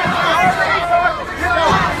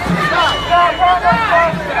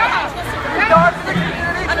 Stop!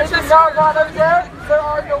 Y'all got over there? There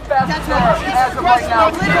are no fast cars as of right now.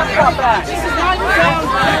 Stop that. This is not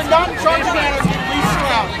Charlottesville VA. Please slow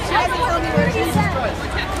down.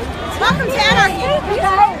 Welcome to anarchy.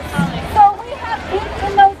 So we have people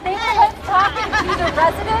in those neighborhoods talking to the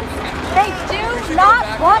residents. They do not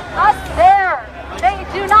want us there. They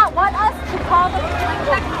do not want us to call the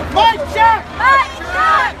police. Mike check! Mike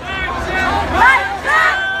check! Mike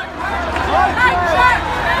check! Mike check!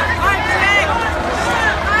 Mike check!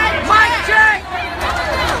 Mike check!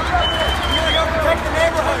 You gotta protect the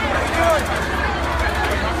neighborhood. What are you doing?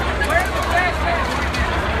 Where's the gas station?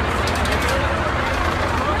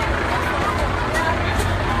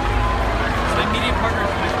 The immediate partner.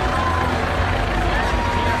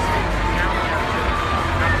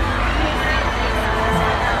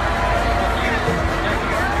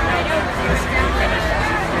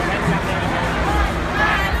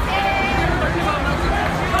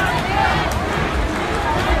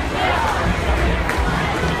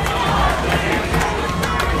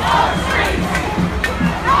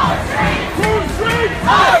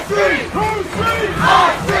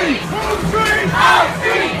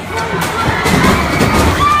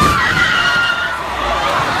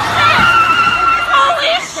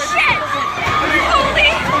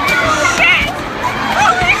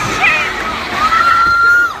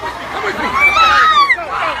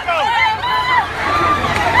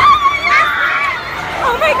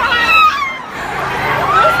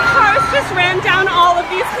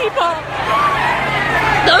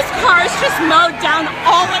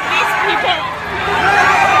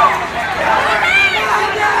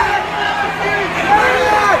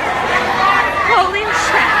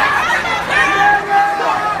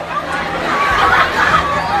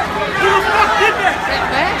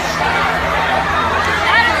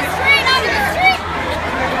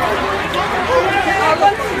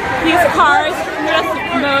 these cars just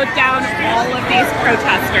mowed down all of these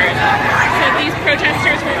protesters. So these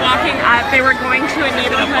protesters were walking up. They were going to a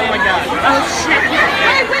neighborhood. Oh my God. Oh shit.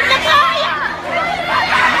 Hey, with the fire!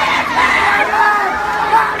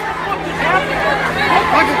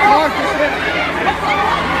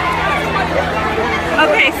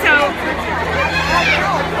 Okay, so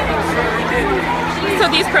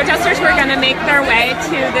these protesters were going to make their way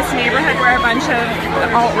to this neighborhood where a bunch of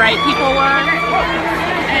alt-right people were.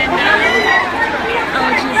 And,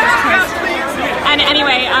 oh Jesus Christ. And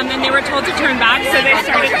anyway, then they were told to turn back, so they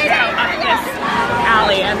started to go up this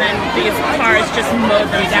alley, and then these cars just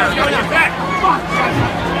mowed them down.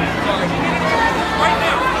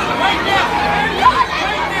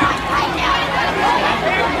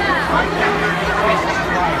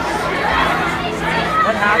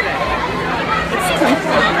 What happened? It's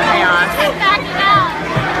complete chaos.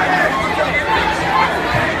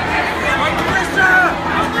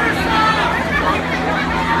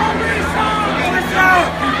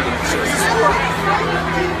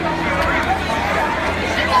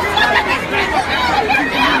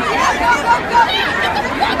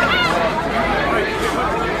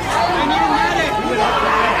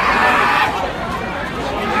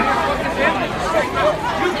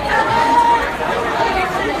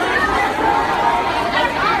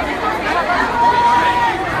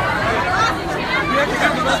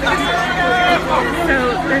 So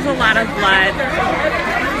there's a lot of blood.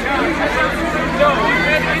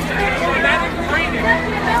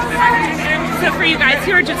 So for you guys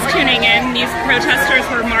who are just tuning in, these protesters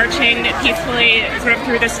were marching peacefully sort of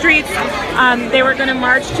through the streets. They were going to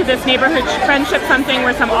march to this neighborhood friendship something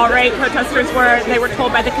where some alt-right protesters were. They were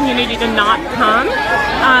told by the community to not come.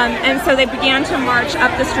 And so they began to march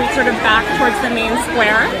up the street sort of back towards the main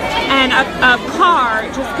square. And a car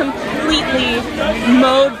just completely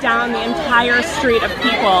mowed down the entire street of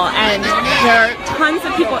people. And there are tons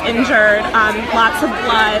of people injured, lots of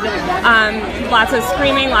blood, lots of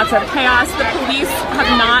screaming, lots of chaos. The police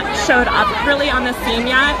have not showed up really on the scene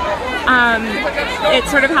yet. It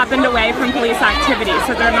sort of happened away from police activity,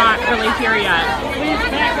 so they're not really here yet.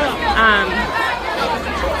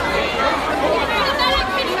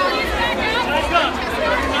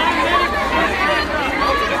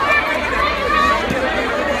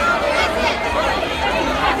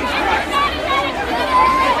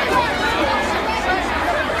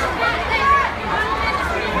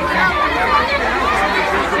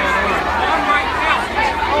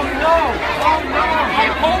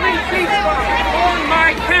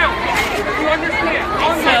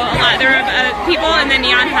 There are people in the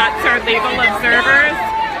neon hats are legal observers,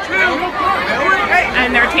 and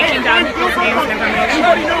they're taking down people's names and information.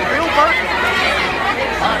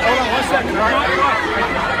 Hold on 1 second, all right?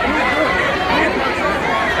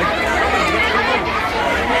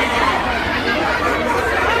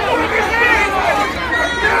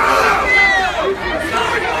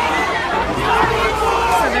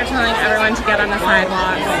 So they're telling everyone to get on the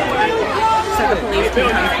sidewalk so the police can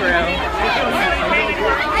come through.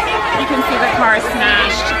 You can see the car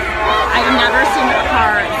smashed. I've never seen a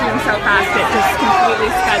car zoom so fast, it just completely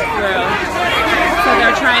sped through. So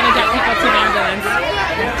they're trying to get people to an ambulance.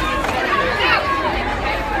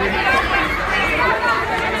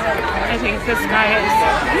 I think this guy is...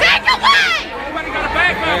 Make away!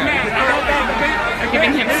 They're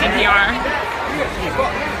giving him CPR.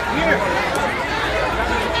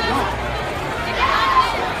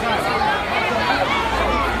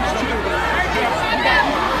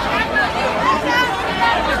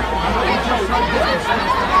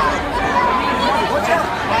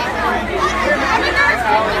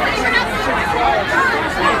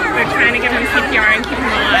 They're trying to give him CPR and keep him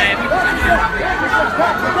alive.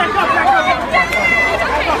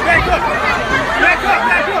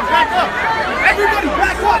 Back up! Everybody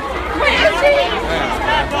back up! Where is he?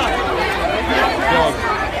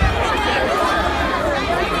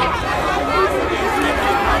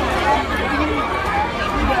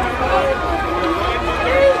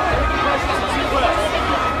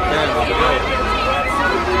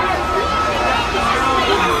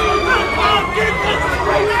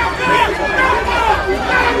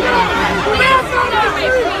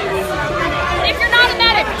 If you're not a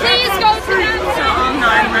medic, please go to that. So all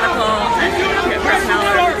non-medical personnel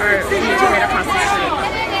are need to wait across the street.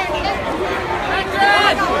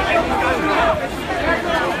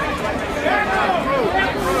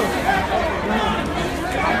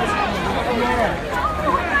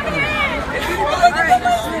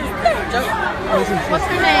 What's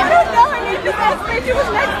her name? I don't know. I need the best bitch who was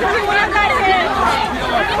next to me when I got hit.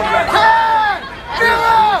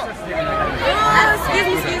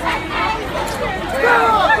 Excuse me.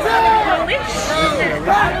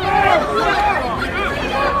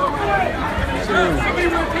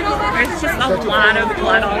 a lot of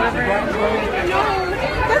blood all over it.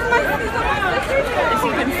 As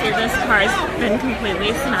you can see, this car has been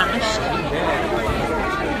completely smashed.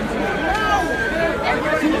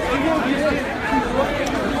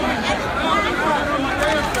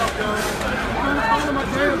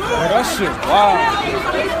 Oh, that shit, wow.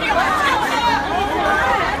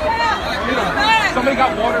 Somebody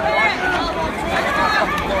got water.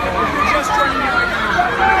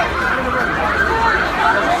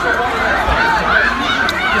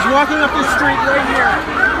 He's walking up the street right here.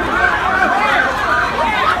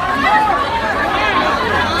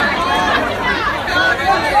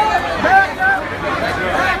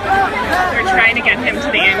 They're trying to get him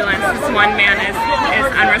to the ambulance. This one man is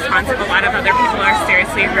unresponsive. A lot of other people are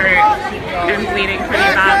seriously hurt and bleeding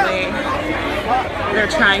pretty badly. They're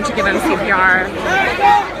trying to give him CPR.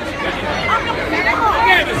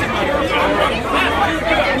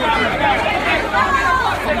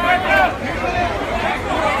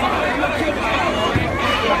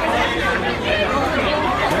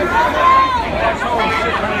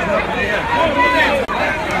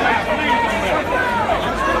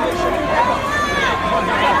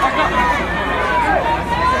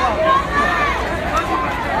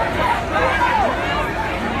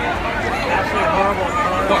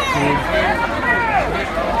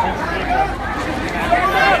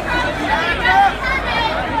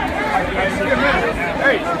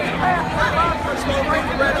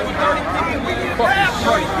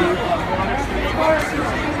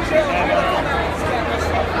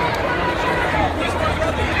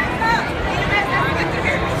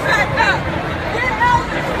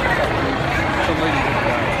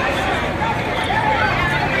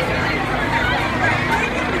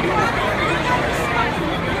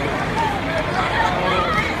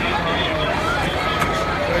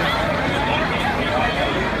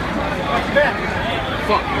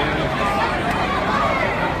 Fuck, man.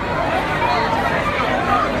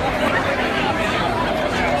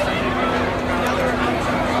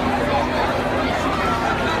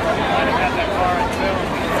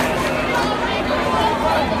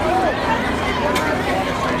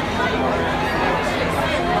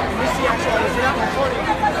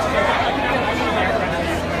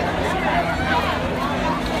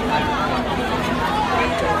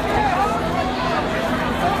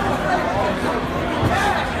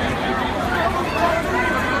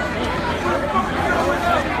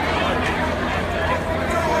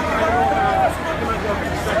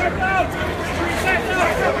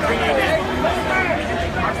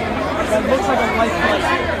 That looks like a life flight.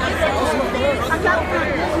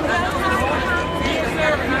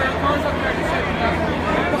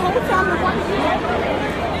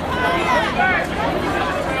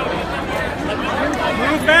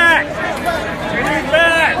 Move back! Move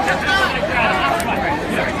back!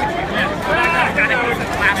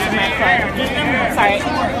 Sorry.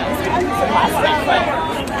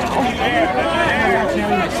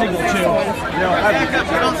 Signal too. Back up,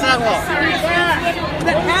 get on sidewalk.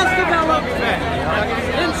 That has to go up back.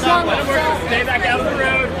 Stay back out of the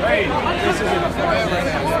road. Hey, this isn't a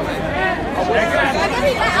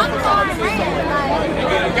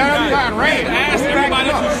got rain. Ask everybody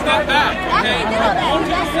to step back.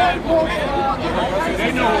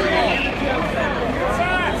 They know where you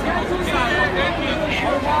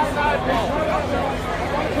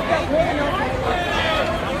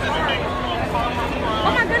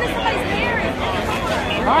Oh my goodness, somebody's hair is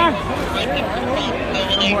Huh?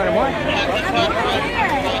 What?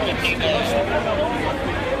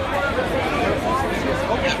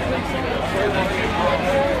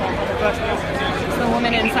 The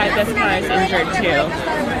woman inside this car is injured too.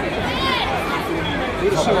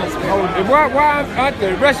 Why aren't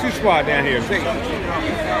the rescue squad down here?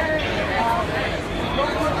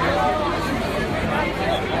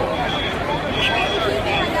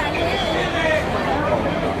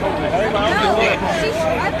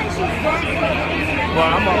 Well,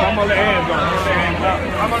 I'm on the hands on.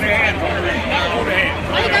 I'm on the hands on. Hold the hands.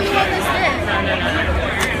 Why you got me on this stairs?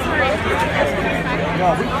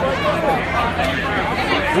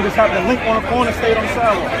 We just have the link on the corner, stayed on the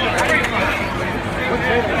sidewalk.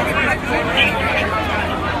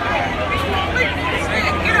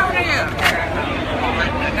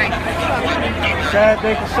 Sad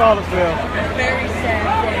day for Charlottesville. Very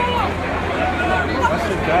sad day. That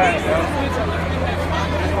shit bad, bro.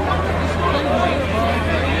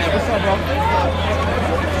 What's up, bro?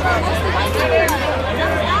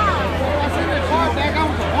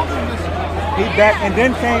 He back and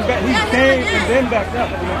then came back. He came and then backed up.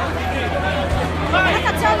 I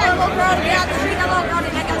kept telling that little girl to get out the street. That little girl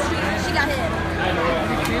didn't get out the street. She got hit.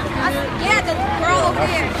 Yeah, the girl over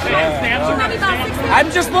there. She might be about 16. I'm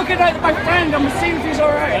just looking at my friend. I'm seeing if he's all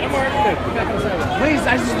right. Please,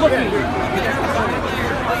 I'm just looking.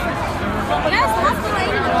 Yes, the hospital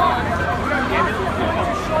ain't even on.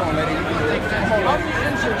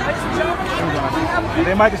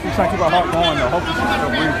 They might just be trying to keep our heart going though. Hopefully she's still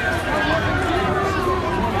breathing.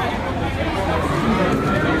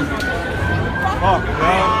 Fuck,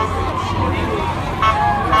 man.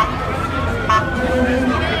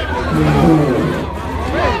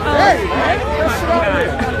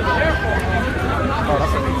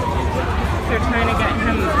 They're trying to get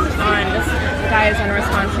him on. This guy is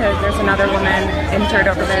unresponsive. There's another woman injured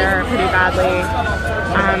over there pretty badly.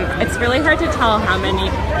 It's really hard to tell how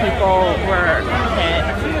many people were hit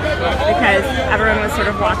because everyone was sort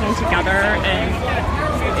of walking together and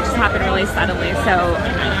it just happened really suddenly. So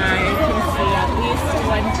I can see at least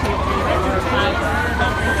 1, 2, 3, 4, 5,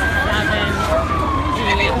 6,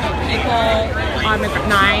 7, 8 people on the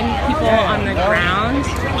 9 people on the ground.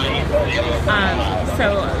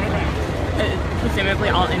 So presumably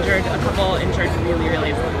all injured. A couple injured really,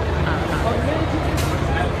 really badly.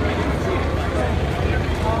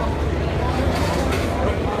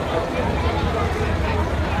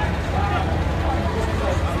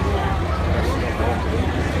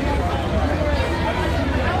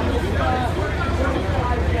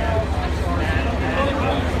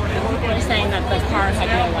 They're saying that the car had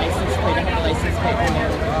no license plate, it had a license plate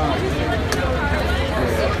removed.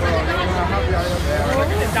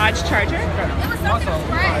 The Dodge Charger? It was something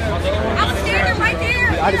fresh. I was standing right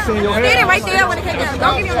there. I just seen your head. Standing right there when it came down.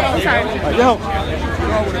 Don't give me that. Sorry.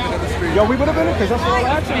 Yo, we would have been it because that's all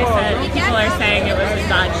action They was. said people are saying it was a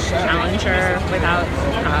Dodge Challenger without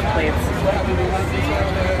plates.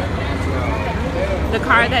 The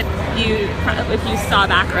car that if you saw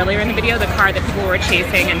back earlier in the video, the car that people were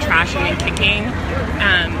chasing and trashing and kicking,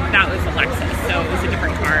 that was a Lexus. So it was a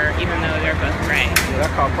different car, even though they're both gray. Yeah,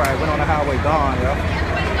 that car probably went on the highway gone, yeah.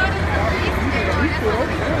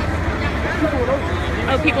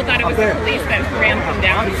 Oh, people thought it was the police that ran them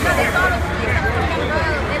down?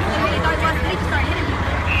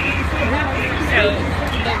 So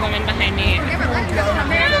the woman behind me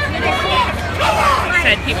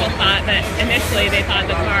said people thought that initially they thought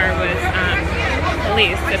the car was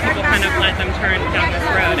police, so people kind of let them turn down this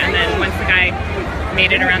road, and then once the guy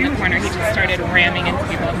made it around the corner, he just started ramming into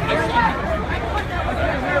people.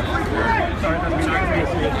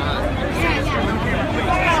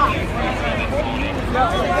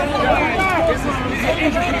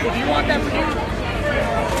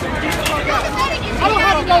 I don't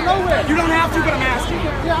have to go nowhere. You don't have to, but I'm asking.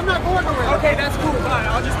 Yeah, I'm not going nowhere. Okay, that's cool. Fine.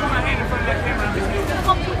 I'll just put my hand in front of that camera.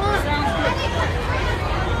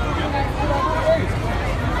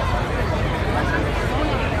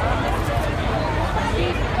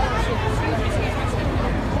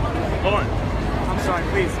 Lauren, I'm sorry.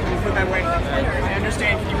 Please, can you put that away? I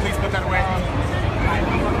understand. Can you please put that away?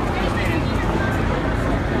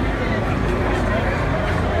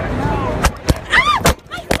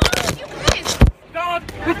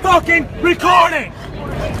 We're fucking recording!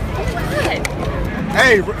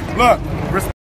 Hey, look.